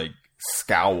horrible like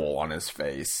scowl on his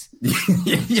face.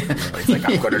 He's like,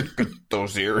 I'm gonna get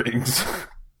those earrings.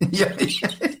 Yeah.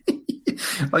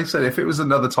 Like I said, if it was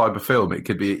another type of film, it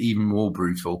could be even more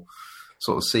brutal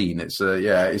sort of scene. It's a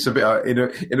bit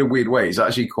in a weird way. It's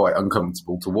actually quite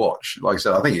uncomfortable to watch. Like I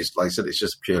said, I think it's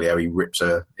just purely how he rips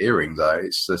her earrings out.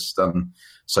 It's just done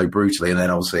so brutally, and then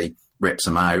obviously rips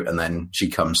them out, and then she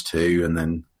comes to, and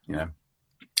then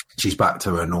she's back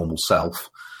to her normal self.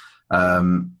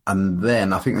 And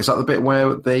then I think there's like the bit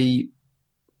where they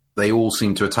all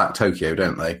seem to attack Tokyo,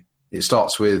 don't they? It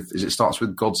starts with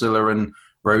Godzilla and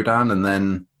Rodan, and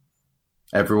then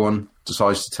everyone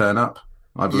decides to turn up,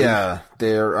 I believe. Yeah,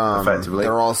 they're effectively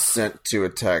they're all sent to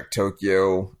attack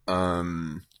Tokyo,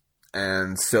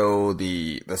 and so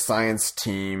the science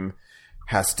team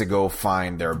has to go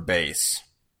find their base.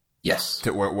 Yes,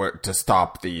 to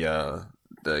stop the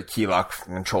key lock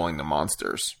from controlling the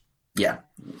monsters. Yeah,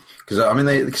 because I mean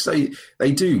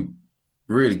they do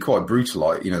really quite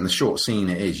brutalize. In the short scene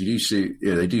it is, you do see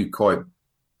they do quite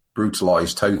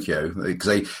brutalize Tokyo,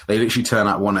 because they literally turn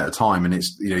out one at a time, and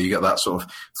it's you get that sort of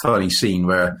funny scene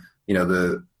where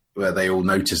where they all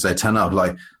notice they turn up,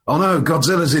 like, oh no,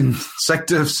 Godzilla's in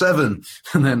Sector 7,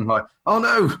 and then like, oh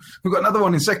no, we've got another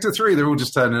one in Sector 3. They're all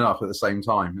just turning up at the same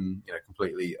time, and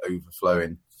completely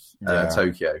overflowing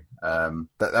Tokyo.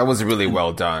 That was really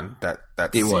well done. That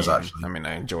it scene. Was actually. I mean,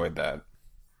 I enjoyed that.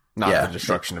 Not the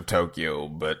destruction of Tokyo,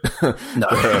 but no.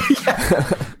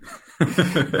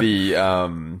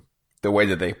 the way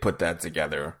that they put that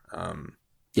together.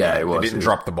 It was. They didn't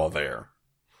drop the ball there.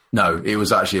 No, it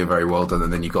was actually a very well done.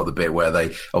 And then you got the bit where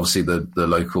they obviously the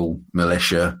local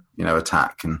militia,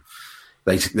 attack, and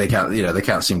they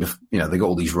can't seem to, they got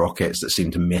all these rockets that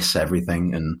seem to miss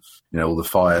everything, and all the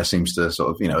fire seems to sort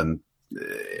of, and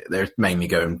they're mainly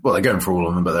they're going for all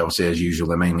of them, but they're obviously, as usual,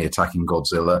 they're mainly attacking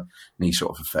Godzilla, and he's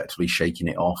sort of effectively shaking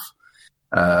it off.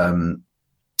 And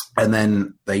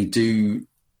then they do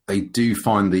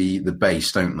find the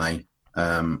base, don't they?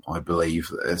 I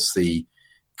believe it's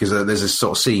because there's this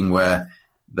sort of scene where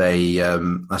they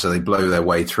blow their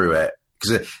way through it,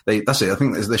 because that's it. I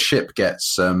think the ship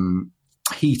gets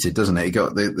heated, doesn't it?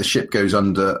 The ship goes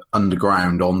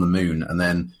underground on the moon, and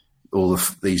then all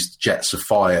of these jets of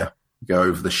fire go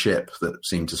over the ship that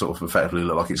seem to sort of effectively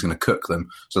look like it's going to cook them.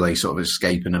 So they sort of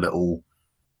escape in a little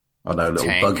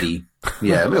tank. Buggy.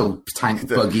 Yeah, a little tank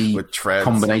buggy with treads.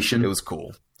 Combination. It was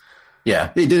cool.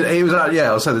 Yeah, it did. It was,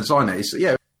 I'll say the design. It's,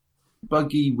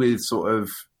 buggy with sort of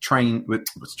tank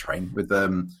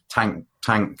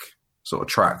sort of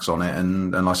tracks on it,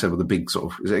 and like I said, with a big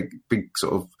sort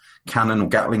of cannon or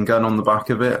Gatling gun on the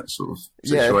back of it, sort of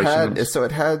situation.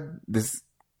 It had this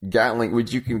Gatling,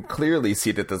 which you can clearly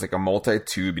see that there's like a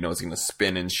multi-tube, it's going to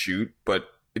spin and shoot, but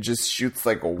it just shoots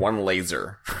like one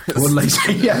laser. One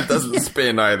laser, yeah. It doesn't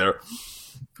spin either.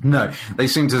 No, they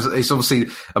seem to. It's obviously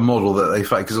a model that they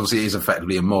found, because obviously it is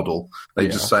effectively a model. They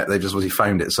just obviously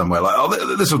found it somewhere. Like,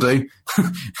 oh, this will do.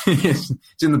 It's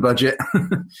in the budget.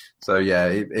 So yeah,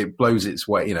 it blows its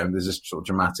way. There's this sort of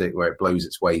dramatic where it blows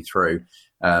its way through,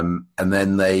 and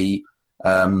then they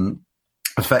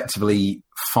effectively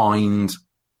find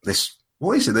this.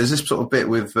 What is it? There's this sort of bit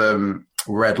with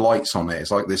red lights on it.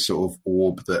 It's like this sort of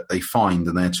orb that they find,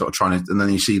 and they're sort of trying to, and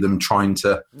then you see them trying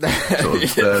to sort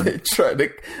of,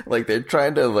 they're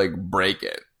trying to like break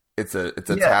it. It's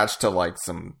attached to like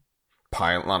some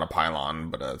pylon, not a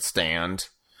pylon, but a stand.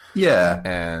 Yeah,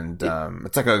 and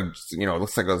it's like a, it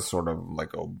looks like a sort of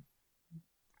like a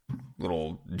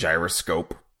little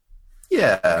gyroscope.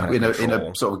 Yeah, in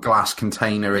a sort of glass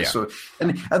container. It's sort of,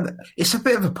 and it's a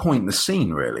bit of a point in the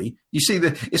scene, really. You see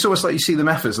it's almost like you see them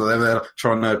efforts. Like they're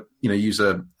trying to, use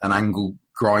an angle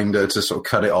grinder to sort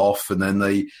of cut it off, and then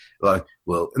they and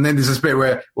then there's this bit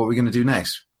where, what are we going to do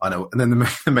next? I know. And then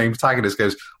the main protagonist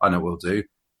goes, I know what we'll do.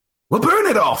 We'll burn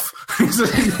it off. He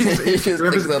just picks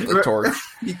up the torch.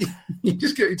 He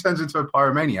turns into a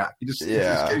pyromaniac. He just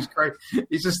goes crazy.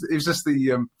 It's just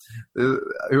the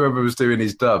whoever was doing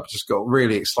his dub just got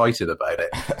really excited about it.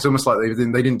 It's almost like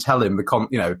they didn't tell him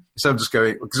instead of just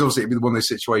going, because obviously it'd be one of those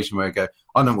situations where you go,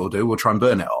 I know what we'll do. We'll try and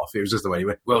burn it off. It was just the way he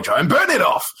went, we'll try and burn it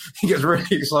off. He gets really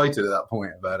excited at that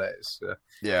point about it. It's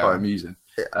quite amusing.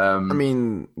 I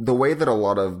mean, the way that a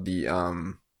lot of the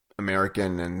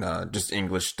American and just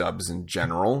English dubs in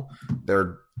general,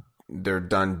 they're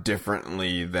done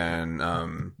differently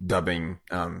than dubbing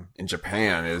in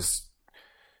Japan. Is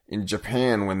in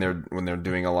Japan when they're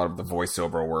doing a lot of the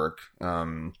voiceover work,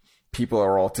 people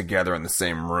are all together in the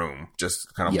same room, just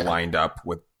kind of lined up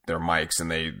with their mics, and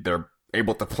they're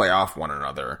able to play off one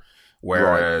another.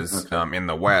 Whereas in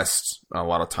the West, a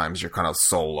lot of times you're kind of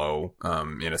solo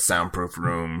in a soundproof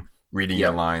room, reading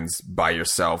your lines by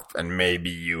yourself, and maybe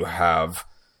you have,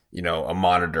 a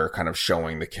monitor kind of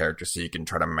showing the character so you can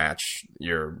try to match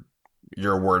your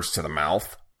words to the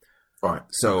mouth. Right.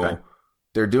 So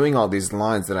they're doing all these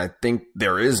lines that I think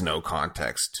there is no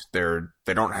context. They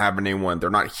don't have anyone. They're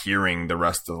not hearing the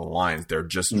rest of the lines. They're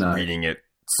just reading it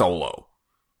solo.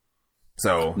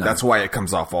 So that's why it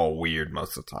comes off all weird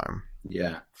most of the time.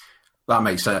 Yeah. That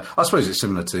makes sense. I suppose it's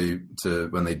similar to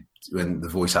when the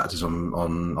voice actors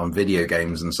on video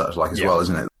games and such like as well,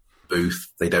 isn't it?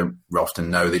 Booth, they don't often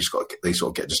know. They sort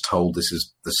of get just told this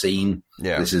is the scene,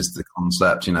 this is the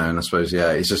concept, and I suppose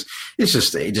it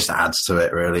just adds to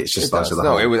it really. It's just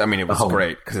it was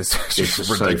great because it's just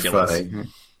ridiculous. So funny.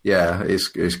 Yeah, it's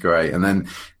great. And then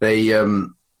they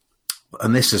and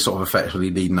this is sort of effectively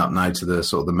leading up now to the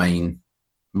sort of the main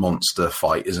monster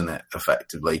fight, isn't it?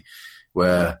 Effectively,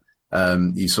 where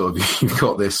you've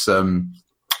got this.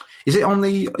 Is it on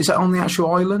the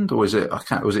actual island, or was it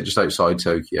just outside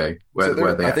Tokyo?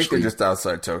 I think they're just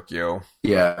outside Tokyo.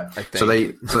 Yeah. I think. So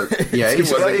it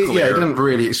didn't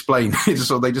really explain. It's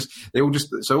all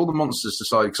the monsters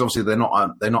decide, because obviously they're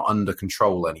not under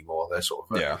control anymore. They're sort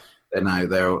of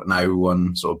they're now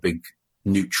one sort of big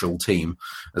neutral team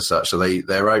as such. So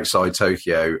they're outside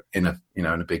Tokyo in a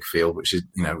big field, which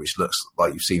looks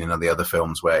like you've seen in the other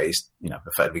films where it's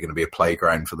effectively going to be a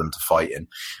playground for them to fight in.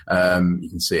 You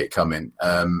can see it coming,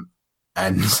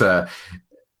 so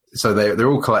they're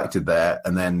all collected there,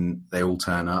 and then they all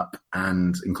turn up,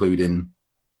 and including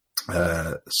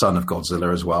son of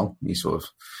Godzilla as well.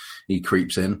 He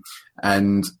creeps in,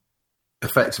 and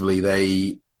effectively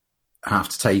they have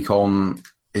to take on.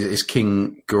 It's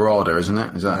King Ghidorah, isn't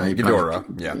it? Is that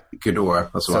Ghidorah? Yeah,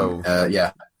 Ghidorah. That's the one.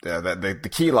 The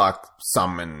Keylok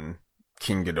summon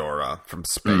King Ghidorah from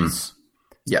space.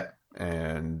 Yeah,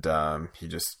 and he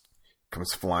just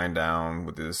comes flying down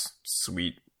with his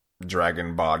sweet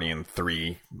dragon body and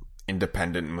 3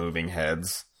 independent moving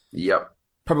heads. Yep,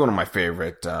 probably one of my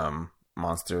favorite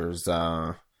monsters.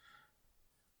 Definitely.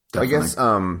 I guess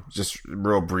just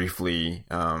real briefly,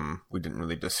 we didn't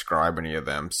really describe any of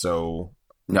them, so.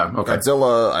 No, okay.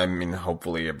 Godzilla, I mean,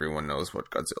 hopefully everyone knows what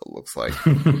Godzilla looks like.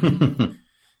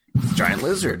 Giant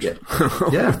lizard. Yeah.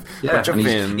 Bunch of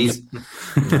fins.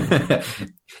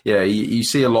 You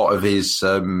see a lot of his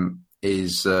fire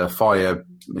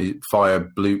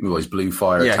blue, his blue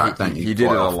fire attack, don't you? He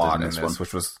did it a lot in this,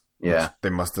 which was, they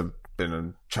must have been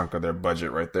a chunk of their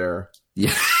budget right there.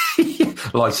 Yeah.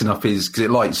 Because it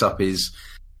lights up his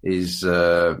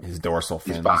dorsal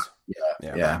fins. His back.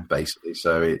 Yeah, basically.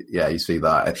 So you see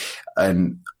that,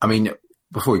 and I mean,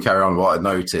 before we carry on, what I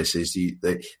notice is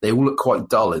they all look quite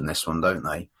dull in this one, don't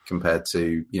they? Compared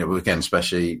to again,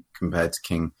 especially compared to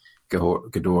King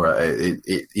Ghidorah,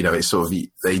 it's sort of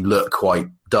they look quite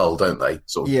dull, don't they?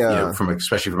 Sort of,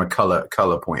 especially from a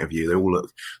color point of view,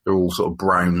 they're all sort of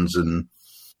browns and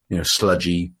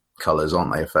sludgy colors,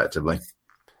 aren't they? Effectively.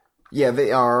 Yeah,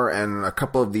 they are, and a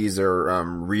couple of these are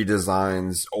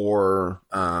redesigns or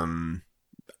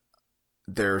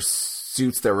they're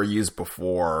suits that were used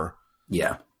before.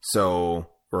 Yeah. So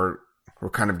we're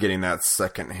kind of getting that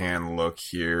secondhand look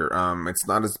here. It's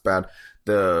not as bad.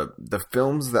 the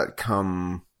films that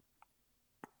come,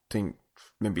 I think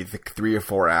maybe 3 or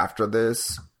 4 after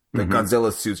this, the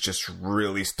Godzilla suit's just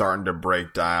really starting to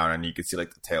break down, and you can see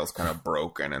like the tail's kind of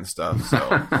broken and stuff.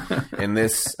 So in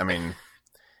this, I mean,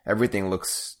 everything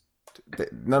looks.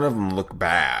 None of them look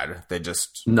bad. They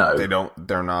just they're not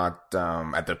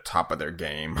at the top of their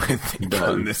game. I think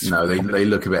they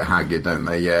look a bit haggard, don't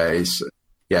they?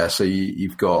 So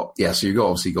you've got obviously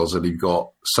Godzilla. You've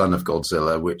got Son of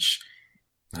Godzilla, which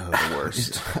the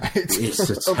worst.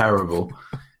 It's terrible.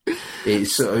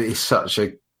 It's such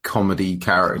a comedy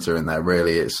character in there.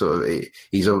 Really, it's sort of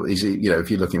he's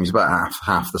if you look at him, he's about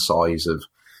half the size of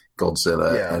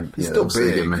Godzilla. Yeah, and, he's still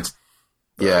big.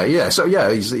 Yeah. So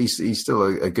he's still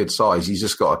a good size. He's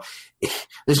just got.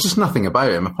 There's just nothing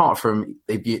about him apart from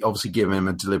they've obviously given him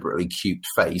a deliberately cute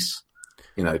face,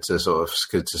 to sort of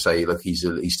to say, look, he's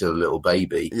still a little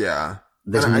baby. Yeah,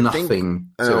 there's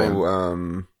nothing to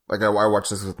him. Like I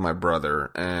watched this with my brother,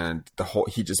 and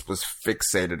he just was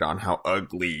fixated on how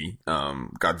ugly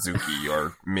Godzuki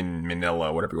or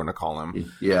Minilla, whatever you want to call him.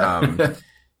 Yeah.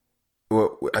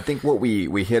 I think what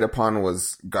we hit upon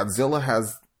was Godzilla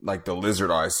has like the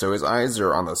lizard eyes, so his eyes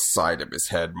are on the side of his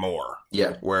head more.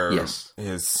 Yeah. Where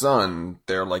his son,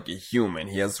 they're like a human.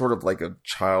 He has sort of like a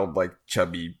childlike,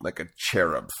 chubby, like a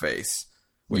cherub face,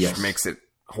 which makes it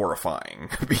horrifying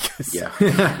because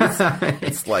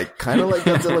it's like kind of like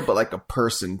Godzilla, but like a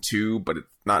person too, but it's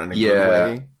not in a good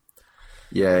way.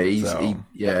 Yeah, he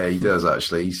does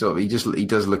actually. He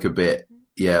does look a bit.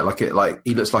 Yeah, like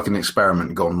he looks like an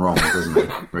experiment gone wrong, doesn't he?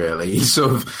 Really,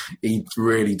 he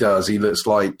really does. He looks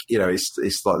like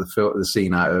it's like the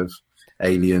scene out of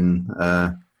Alien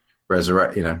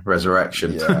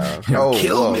Resurrection. Yeah,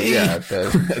 kill me. Yeah, at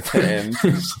the end.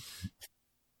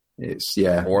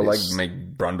 Or like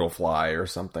make Brundlefly or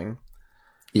something.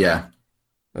 Yeah,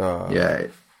 We'll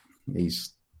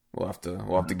have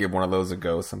to give one of those a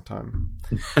go sometime.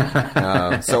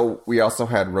 So we also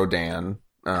had Rodan.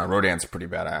 Rodan's pretty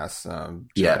badass.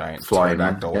 Giant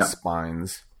pterodactyl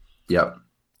spines. Yep.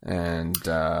 And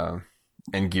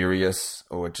Angirius,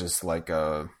 which is like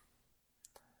a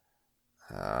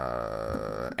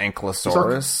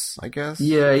Ankylosaurus, I guess.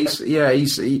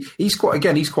 He's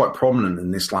quite prominent in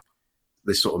this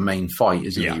sort of main fight,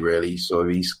 isn't he? Really, so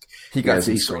he got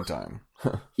some screen time.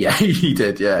 Yeah, he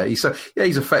did. Yeah, he's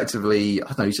effectively.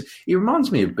 I don't know. He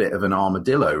reminds me a bit of an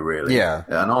armadillo, really. Yeah,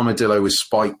 an armadillo with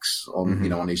spikes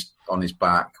on on his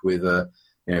back with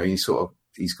he's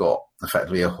got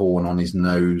effectively a horn on his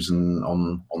nose and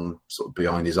on sort of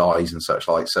behind his eyes and such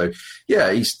like. So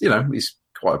yeah, he's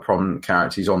quite a prominent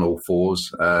character. He's on all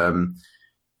fours. Who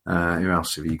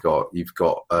else have you got? You've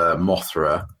got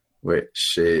Mothra,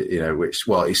 which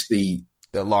it's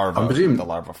the larva. I'm presuming the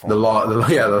larva form. The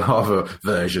larva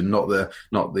version, not the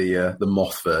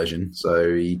moth version.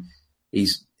 So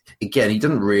he's again, he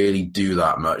doesn't really do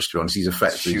that much, to be honest. He's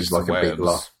effectively just like a big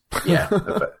larva.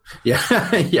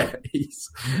 Yeah. He's,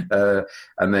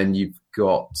 and then you've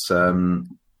got so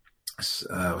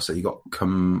you got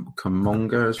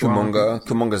Kumonga as well.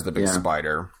 Kumonga's the big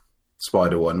spider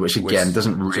one, which again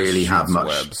doesn't really have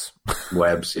much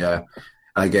webs. Yeah.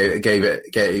 I gave it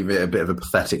a bit of a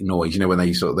pathetic noise, when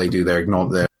they do their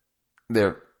monster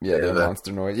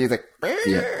noise. He's like,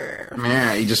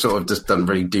 he just sort of just doesn't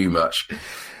really do much.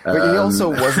 But he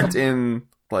also wasn't in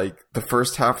like the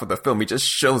first half of the film. He just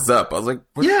shows up. I was like,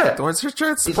 what's your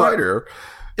giant spider?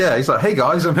 He's like, hey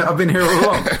guys, I've been here all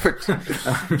along,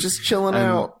 just chilling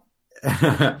out.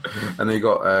 And then you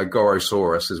got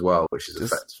Gorosaurus as well, which is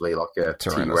effectively like a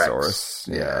Tyrannosaurus. T-Rex.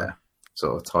 Yeah.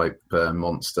 Sort of type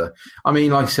monster. I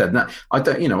mean, like I said, I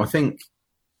don't. I think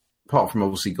apart from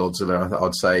obviously Godzilla,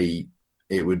 I'd say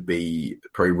it would be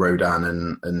probably Rodan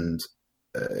and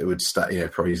it would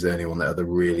probably is the only one that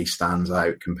really stands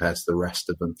out compared to the rest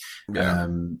of them. Yeah.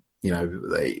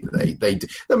 They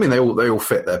all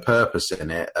fit their purpose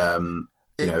in it.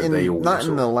 They all not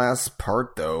in the last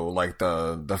part though, like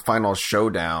the final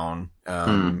showdown.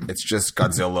 It's just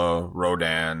Godzilla,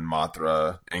 Rodan,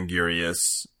 Mothra,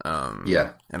 Angirius, and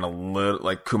a little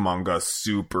like Kumonga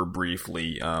super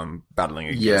briefly battling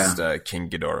against King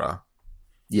Ghidorah.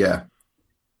 Yeah.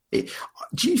 Do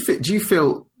you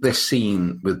feel this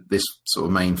scene with this sort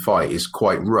of main fight is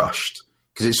quite rushed?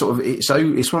 Because it's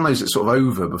one of those that's sort of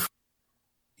over before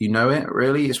you know it.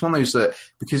 Really, it's one of those that,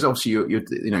 because obviously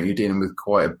you're dealing with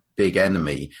quite a big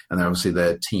enemy, and then obviously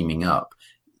they're teaming up.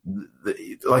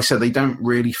 Like I said, they don't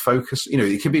really focus.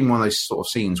 It could be one of those sort of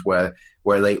scenes where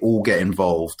they all get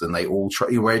involved and they all try.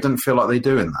 Where it doesn't feel like they're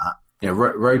doing that.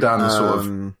 Rodan sort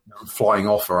of flying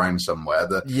off around somewhere. I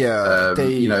don't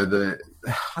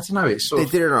know. It's they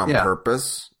did it on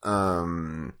purpose.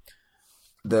 I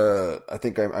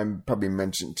think I probably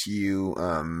mentioned to you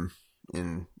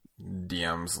in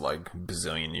DMs like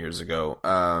bazillion years ago.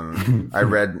 I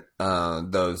read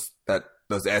those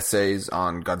essays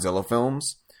on Godzilla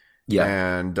films. Yeah,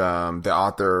 and the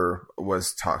author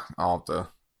was I'll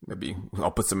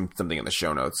put something in the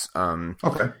show notes.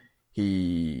 Okay.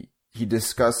 He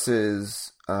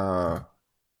discusses the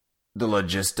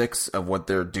logistics of what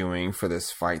they're doing for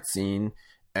this fight scene,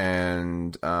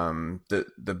 and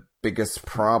the biggest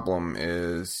problem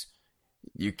is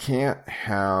you can't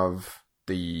have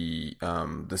the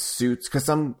suits, because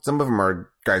some of them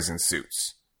are guys in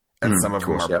suits and some of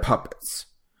them are puppets.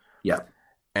 Yeah,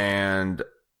 and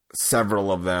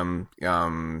several of them,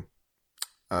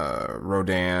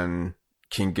 Rodan,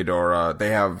 King Ghidorah, they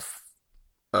have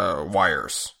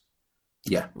wires,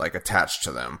 like attached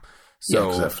to them. So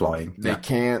 'cause they're flying. They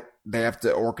can't. They have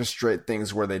to orchestrate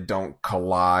things where they don't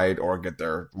collide or get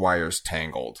their wires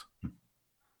tangled.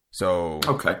 So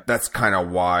that's kind of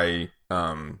why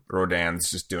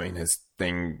Rodan's just doing his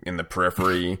thing in the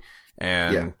periphery,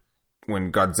 and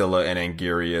when Godzilla and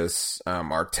Anguirus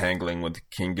are tangling with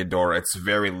King Ghidorah, it's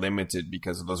very limited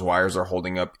because those wires are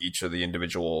holding up each of the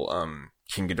individual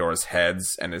King Ghidorah's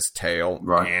heads and his tail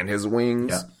and his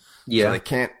wings. So they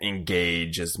can't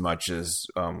engage as much as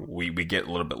we get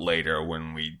a little bit later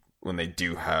when they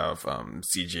do have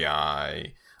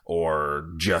CGI or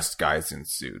just guys in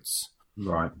suits.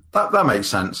 Right. That makes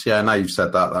sense. Yeah, now you've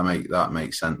said that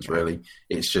makes sense, really.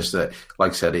 It's just that,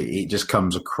 like I said, it just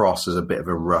comes across as a bit of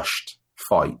a rushed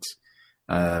fight.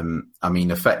 I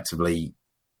mean, effectively,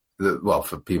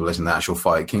 for people listening to the actual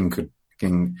fight, King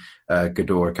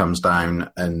Ghidorah comes down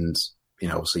and,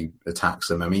 obviously attacks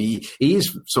them. I mean, he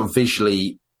is sort of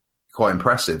visually quite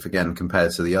impressive, again,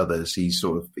 compared to the others. He's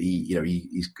sort of,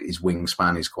 his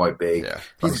wingspan is quite big. Yeah,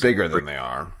 he's bigger than they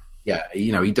are. Yeah,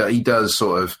 he does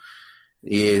sort of,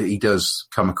 he does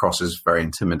come across as very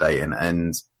intimidating,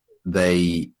 and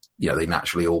they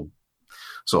naturally all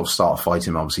sort of start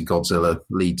fighting. Obviously, Godzilla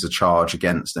leads a charge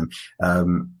against them.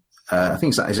 I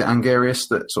think is it Anguirus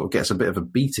that sort of gets a bit of a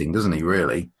beating, doesn't he?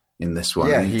 Really, in this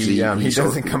one, he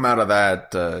doesn't come out of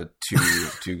that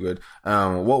too good.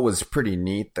 What was pretty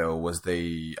neat though was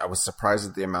I was surprised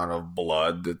at the amount of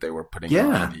blood that they were putting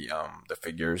on the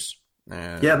figures.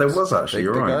 And there was actually.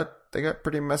 You're right. They got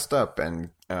pretty messed up,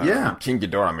 and King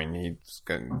Ghidorah. I mean,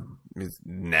 his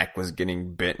neck was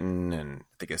getting bitten, and I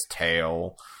think his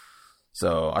tail.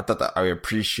 So I thought that I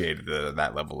appreciated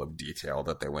that level of detail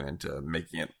that they went into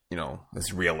making it,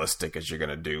 as realistic as you're going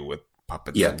to do with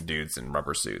puppets and dudes in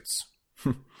rubber suits.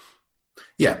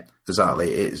 Yeah, exactly.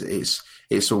 It's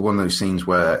sort of one of those scenes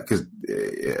where, because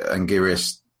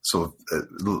Anguirus sort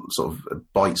of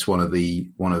bites one of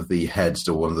the heads,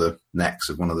 or one of the necks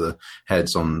of one of the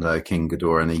heads on King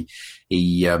Ghidorah, and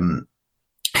he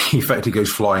effectively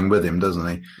goes flying with him, doesn't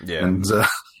he? Yeah.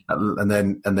 And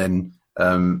then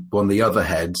one of the other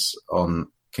heads on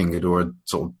King Ghidorah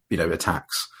sort of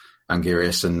attacks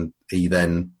Anguirus, and he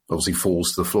then obviously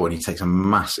falls to the floor, and he takes a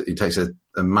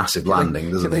massive landing,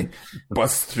 doesn't he?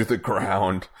 Busts through the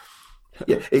ground.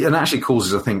 Yeah, it actually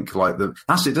causes, I think, that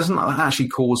actually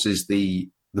causes the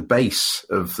base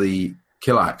of the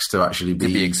Killax to actually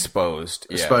be exposed.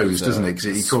 Doesn't it? Because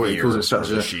he calls it such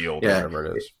a shield, whatever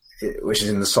it is, which is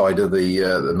in the side of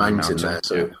the mountain there.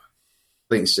 So I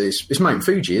think it's Mount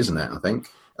Fuji, isn't it? I think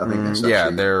that's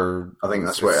actually, I think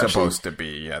that's where it's supposed to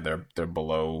be. Yeah, they're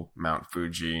below Mount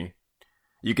Fuji.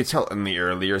 You could tell in the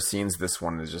earlier scenes, this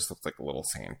one just looks like a little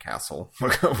sand castle.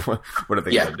 What are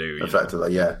they going to do?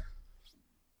 Effectively, yeah.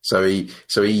 So he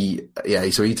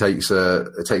takes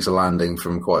a landing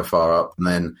from quite far up, and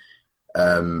then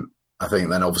I think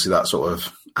then obviously that sort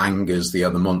of angers the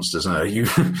other monsters.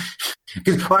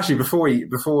 Because actually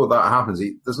before that happens,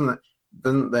 doesn't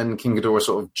then King Ghidorah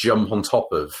sort of jump on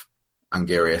top of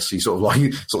Anguirus? He sort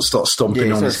of starts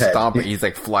stomping on his head. He's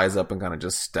like flies up and kind of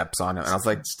just steps on him, and I was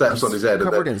like, steps on his head,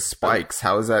 covered in spikes.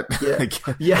 How is that? I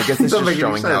guess it's just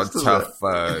showing how tough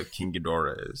King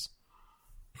Ghidorah is.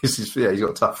 He's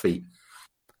got tough feet,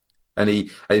 and then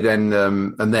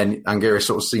Anguirus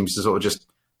sort of seems to sort of just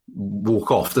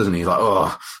walk off, doesn't he? He's like,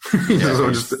 oh,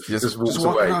 just walks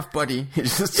away. Off, buddy.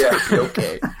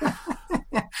 Okay.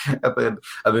 and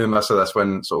then that's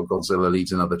when sort of Godzilla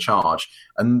leads another charge,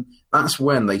 and that's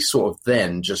when they sort of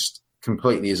then just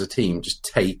completely as a team just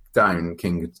take down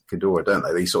King Ghidorah, don't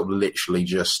they? They sort of literally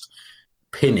just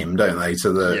pin him, don't they,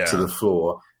 to the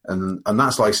floor. And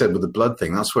that's like I said with the blood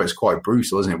thing. That's where it's quite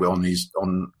brutal, isn't it? On these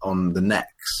on the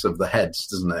necks of the heads,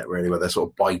 doesn't it? Really, where they're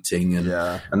sort of biting and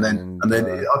then I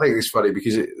think it's funny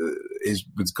because it is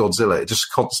with Godzilla, it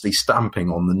just constantly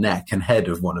stamping on the neck and head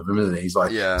of one of them, isn't it? He's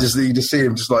like, you just see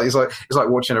him just like it's like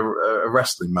watching a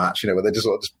wrestling match, where they just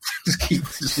sort of just keep.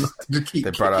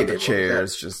 They brought out the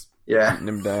chairs, just beating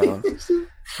him down.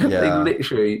 They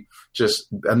literally just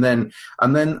and then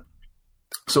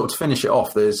sort of to finish it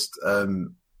off, there's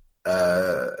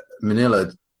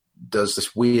Manila does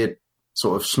this weird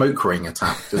sort of smoke ring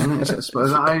attack, doesn't it? Is that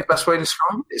the best way to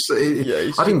describe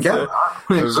it? I didn't get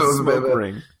that. Sort of a bit of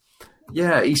ring.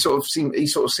 Yeah, he sort of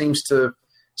seems to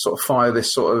sort of fire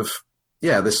this sort of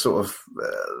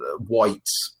white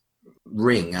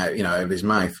ring out, of his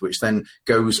mouth, which then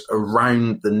goes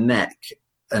around the neck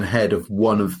and head of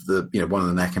one of the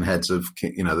neck and heads of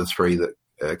the three that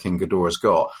King Ghidorah's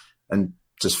got, and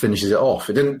just finishes it off.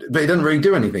 But he doesn't really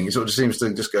do anything. It sort of just seems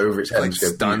to just go over its head, and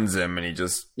stuns him, and he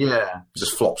just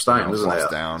flops down, doesn't it?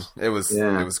 Down. It was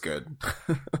good.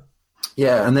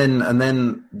 Yeah, and then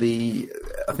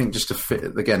I think just to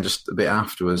fit again, just a bit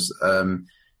afterwards.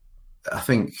 I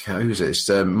think who's it? It's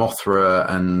Mothra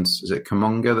and is it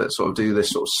Killmonger that sort of do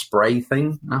this sort of spray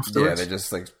thing afterwards? Yeah, they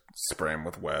just like spray him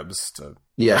with webs to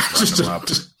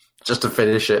just to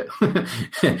finish it.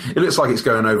 It looks like it's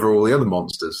going over all the other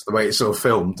monsters. The way it's sort of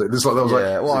filmed, it looks like that was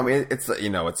well, I mean, it's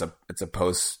a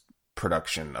post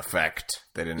production effect.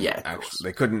 They didn't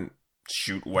they couldn't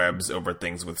shoot webs over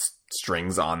things with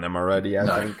strings on them already.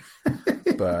 I think,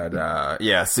 but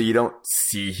so you don't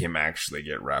see him actually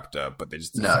get wrapped up, but they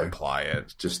just imply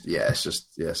it.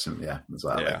 Exactly.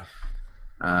 Yeah.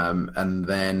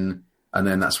 And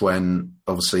then that's when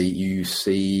obviously you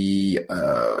see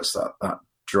what's that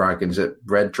dragon? Is it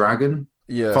Red Dragon?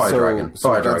 Yeah, Fire Dragon.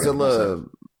 Godzilla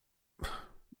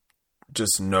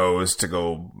just knows to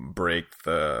go break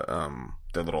the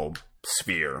little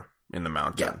sphere in the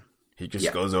mountain. Yeah. He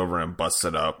just goes over and busts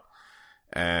it up,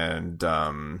 and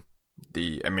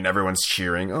everyone's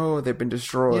cheering. Oh, they've been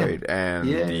destroyed, and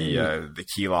the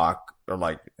Keylok are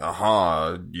like,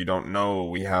 "Aha! You don't know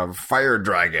we have Fire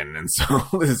Dragon," and so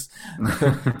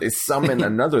they summon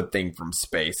another thing from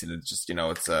space, and it's just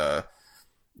it's a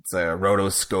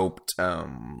rotoscoped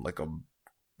like a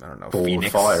ball phoenix,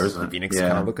 of fire, isn't it? Phoenix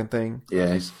kind of looking thing.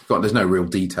 Yeah, there's no real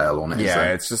detail on it.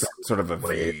 Yeah, it's just sort of a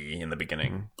V in the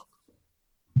beginning.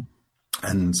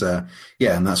 And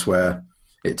and that's where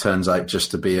it turns out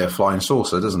just to be a flying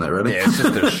saucer, doesn't it? Really? Yeah, it's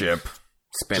just a ship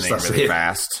spinning really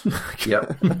fast.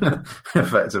 Yep,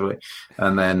 effectively.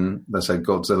 And then they said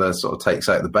Godzilla sort of takes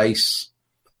out the base,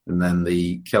 and then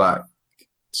the Keylok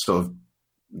sort of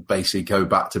basically go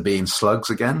back to being slugs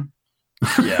again.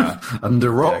 Yeah, under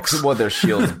rocks. Yeah, well, their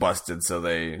shield's busted, so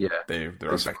they're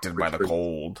affected by the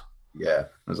cold. Yeah,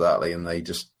 exactly. And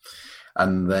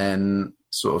then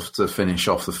sort of to finish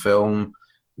off the film,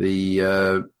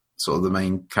 the sort of the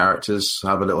main characters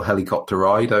have a little helicopter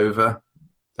ride over,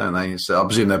 don't they? So I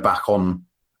presume they're back on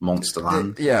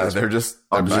Monsterland. They're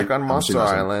back on Monster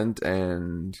Island,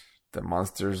 and the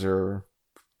monsters are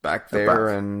back there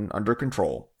and under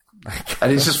control.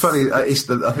 And it's just funny. I think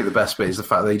the best bit is the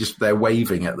fact they're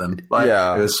waving at them,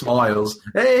 with smiles.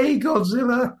 Hey,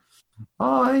 Godzilla!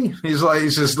 Hi. He's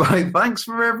just like, thanks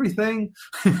for everything.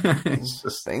 Thanks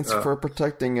for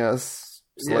protecting us,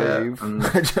 slave. Slave.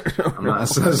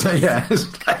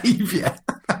 Yeah.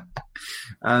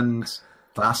 And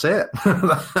that's it.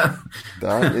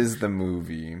 That is the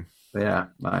movie. Yeah,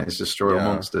 that is Destroy All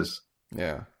Monsters.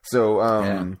 Yeah.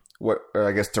 So, what?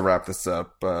 I guess to wrap this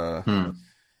up.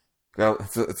 Well,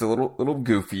 it's a little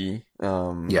goofy.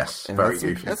 Yes, and very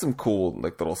goofy. Has some cool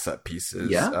little set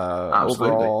pieces. Yeah, absolutely.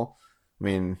 Overall, I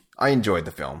mean, I enjoyed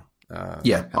the film. I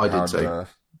did too.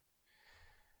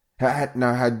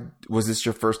 Was this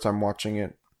your first time watching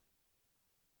it?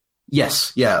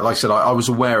 Yes, yeah. Like I said, I was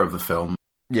aware of the film.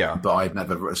 Yeah, but I'd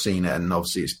never seen it, and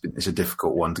obviously it's a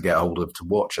difficult one to get hold of to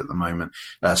watch at the moment,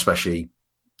 especially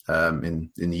in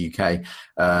the UK.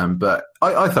 But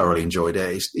I thoroughly enjoyed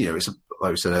it. It's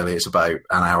like I said earlier, it's about an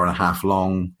hour and a half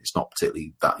long. It's not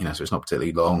particularly so it's not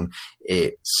particularly long.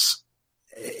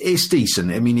 It's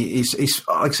decent. I mean, it's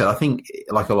like I said. I think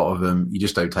like a lot of them, you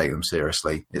just don't take them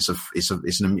seriously.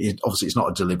 Obviously it's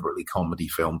not a deliberately comedy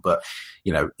film, but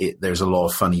there's a lot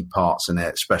of funny parts in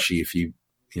it, especially if you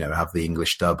have the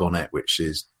English dub on it, which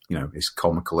is is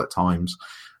comical at times.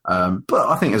 But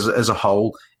I think as a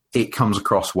whole, it comes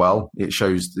across well. It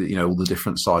shows all the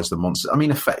different sides of the monster. I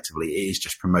mean, effectively, it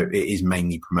is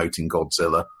mainly promoting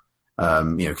Godzilla.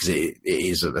 Because it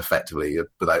is effectively,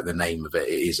 without the name of it,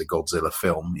 it is a Godzilla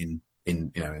film in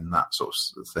that sort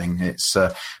of thing. It's,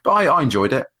 but I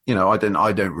enjoyed it.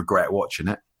 I don't regret watching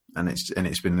it, and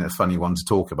it's been a funny one to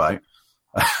talk about.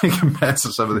 Compared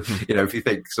to some of the, if you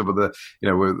think some of the,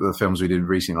 the films we did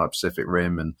recently, like Pacific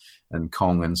Rim and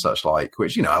Kong and such like,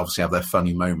 which, obviously have their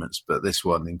funny moments, but this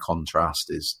one in contrast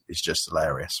is just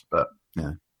hilarious. But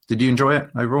yeah. Did you enjoy it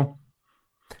overall?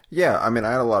 Yeah, I mean,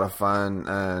 I had a lot of fun,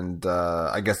 and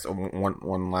I guess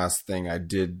one last thing I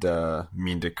did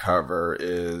mean to cover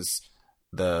is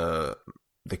the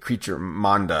creature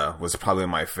Manda was probably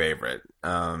my favorite.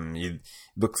 He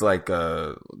looks like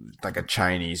a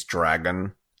Chinese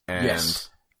dragon, and yes.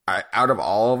 Out of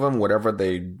all of them, whatever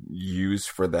they used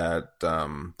for that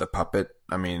the puppet,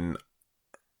 I mean,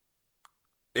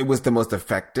 it was the most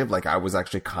effective. Like, I was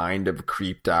actually kind of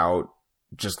creeped out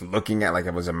just looking at, like,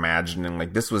 I was imagining,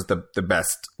 like, this was the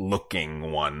best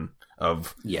looking one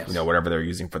of, yes. Whatever they're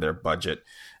using for their budget.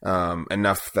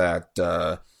 Enough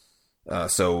that,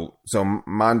 so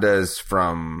Manda is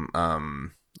from,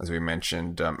 as we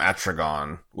mentioned,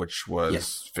 Atragon, which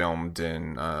was filmed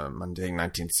in, I think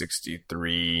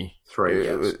 1963.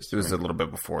 It was a little bit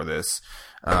before this,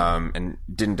 and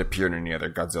didn't appear in any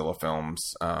other Godzilla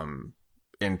films,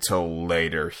 until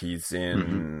later. He's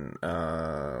in,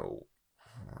 I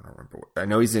don't remember. I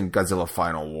know he's in Godzilla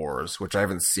Final Wars, which I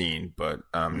haven't seen, but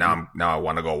now I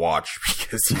want to go watch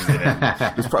because he's in it.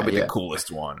 It's probably the coolest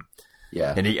one.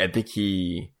 Yeah, and I think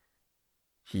he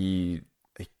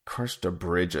crushed a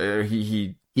bridge.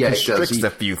 He constricts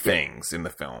a few things in the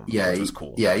film. Yeah, which was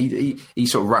cool. Yeah, he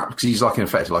sort of wraps, because he's like in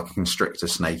effect like a constrictor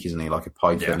snake, isn't he? Like a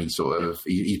python. Yeah.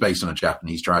 He's based on a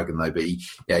Japanese dragon though. But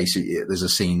there's a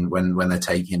scene when they're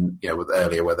taking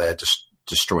earlier where they're just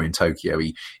destroying Tokyo.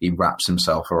 He wraps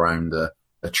himself around a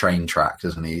train track,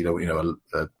 doesn't he?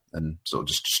 And sort of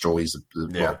just destroys it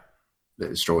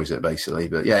destroys it basically.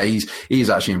 But yeah, he's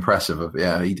actually impressive.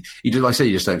 He did. Like I say,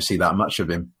 you just don't see that much of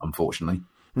him, unfortunately.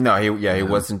 No, he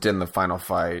wasn't in the final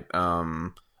fight.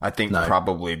 I think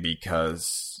probably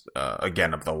because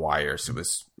again of the wires, it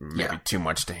was maybe too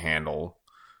much to handle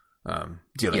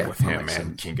dealing with him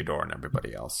and King Ghidorah and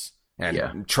everybody else.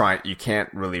 And you can't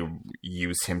really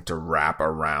use him to wrap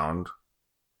around.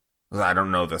 I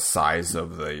don't know the size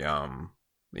of the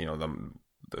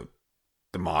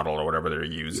the model or whatever they're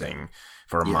using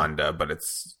for Manda, but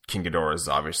it's King Ghidorah is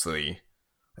obviously,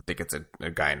 I think it's a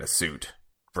guy in a suit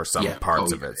for some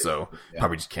parts of it, so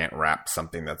probably just can't wrap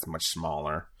something that's much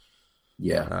smaller.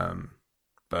 Yeah.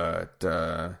 I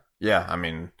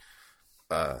mean,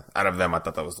 out of them, I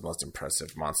thought that was the most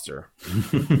impressive monster.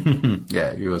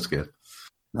 Yeah, he was good.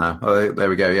 No, there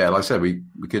we go. Yeah, like I said, we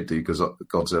could do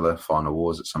Godzilla Final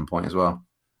Wars at some point as well.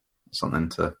 Something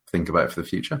to think about for the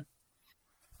future.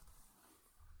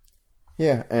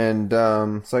 Yeah, and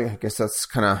so I guess that's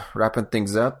kind of wrapping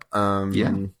things up. All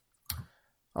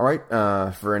right,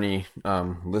 for any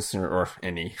listener or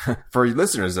any for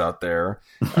listeners out there,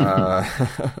 if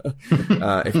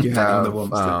you have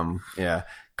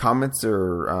comments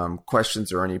or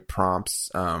questions or any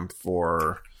prompts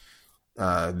for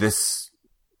this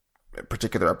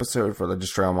particular episode for the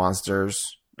Destroy All Monsters,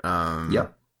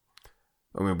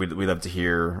 I mean, we'd love to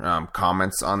hear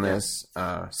comments on this.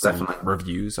 Some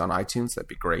reviews on iTunes, that'd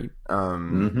be great.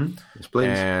 Yes, please.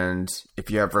 And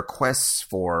if you have requests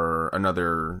for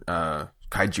another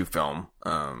kaiju film,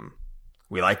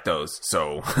 we like those.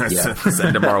 So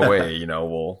send them our way.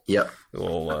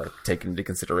 We'll take it into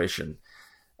consideration.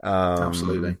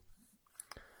 Absolutely.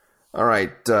 All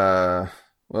right. Well,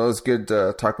 it was good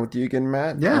talking with you again,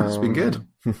 Matt. Yeah, it's been good.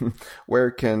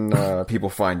 Where can people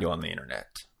find you on the internet?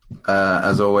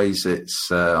 As always,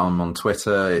 it's I'm on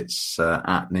Twitter. It's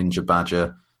at Ninja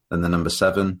Badger, then the number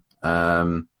 7.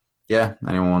 Anyone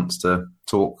wants to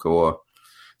talk or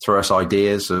throw us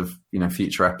ideas of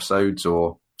future episodes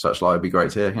or such like, it'd be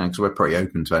great to hear. Because we're pretty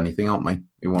open to anything, aren't we?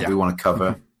 We want to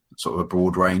cover sort of a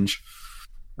broad range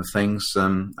of things.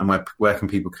 And where can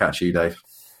people catch you, Dave?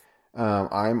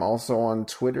 I'm also on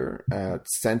Twitter at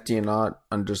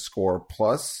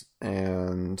Sentient_plus,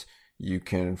 and you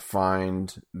can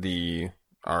find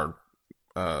our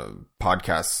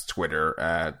podcast Twitter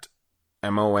at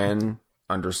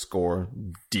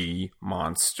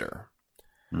MON_DMonster.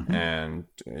 And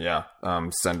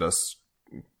send us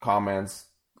comments,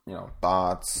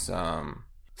 thoughts,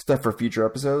 stuff for future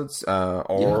episodes,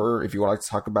 or if you would like to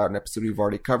talk about an episode we've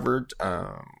already covered,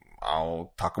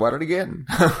 I'll talk about it again.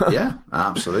 Yeah,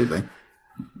 absolutely.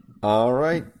 All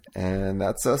right, and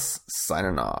that's us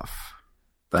signing off.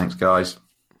 Thanks, guys.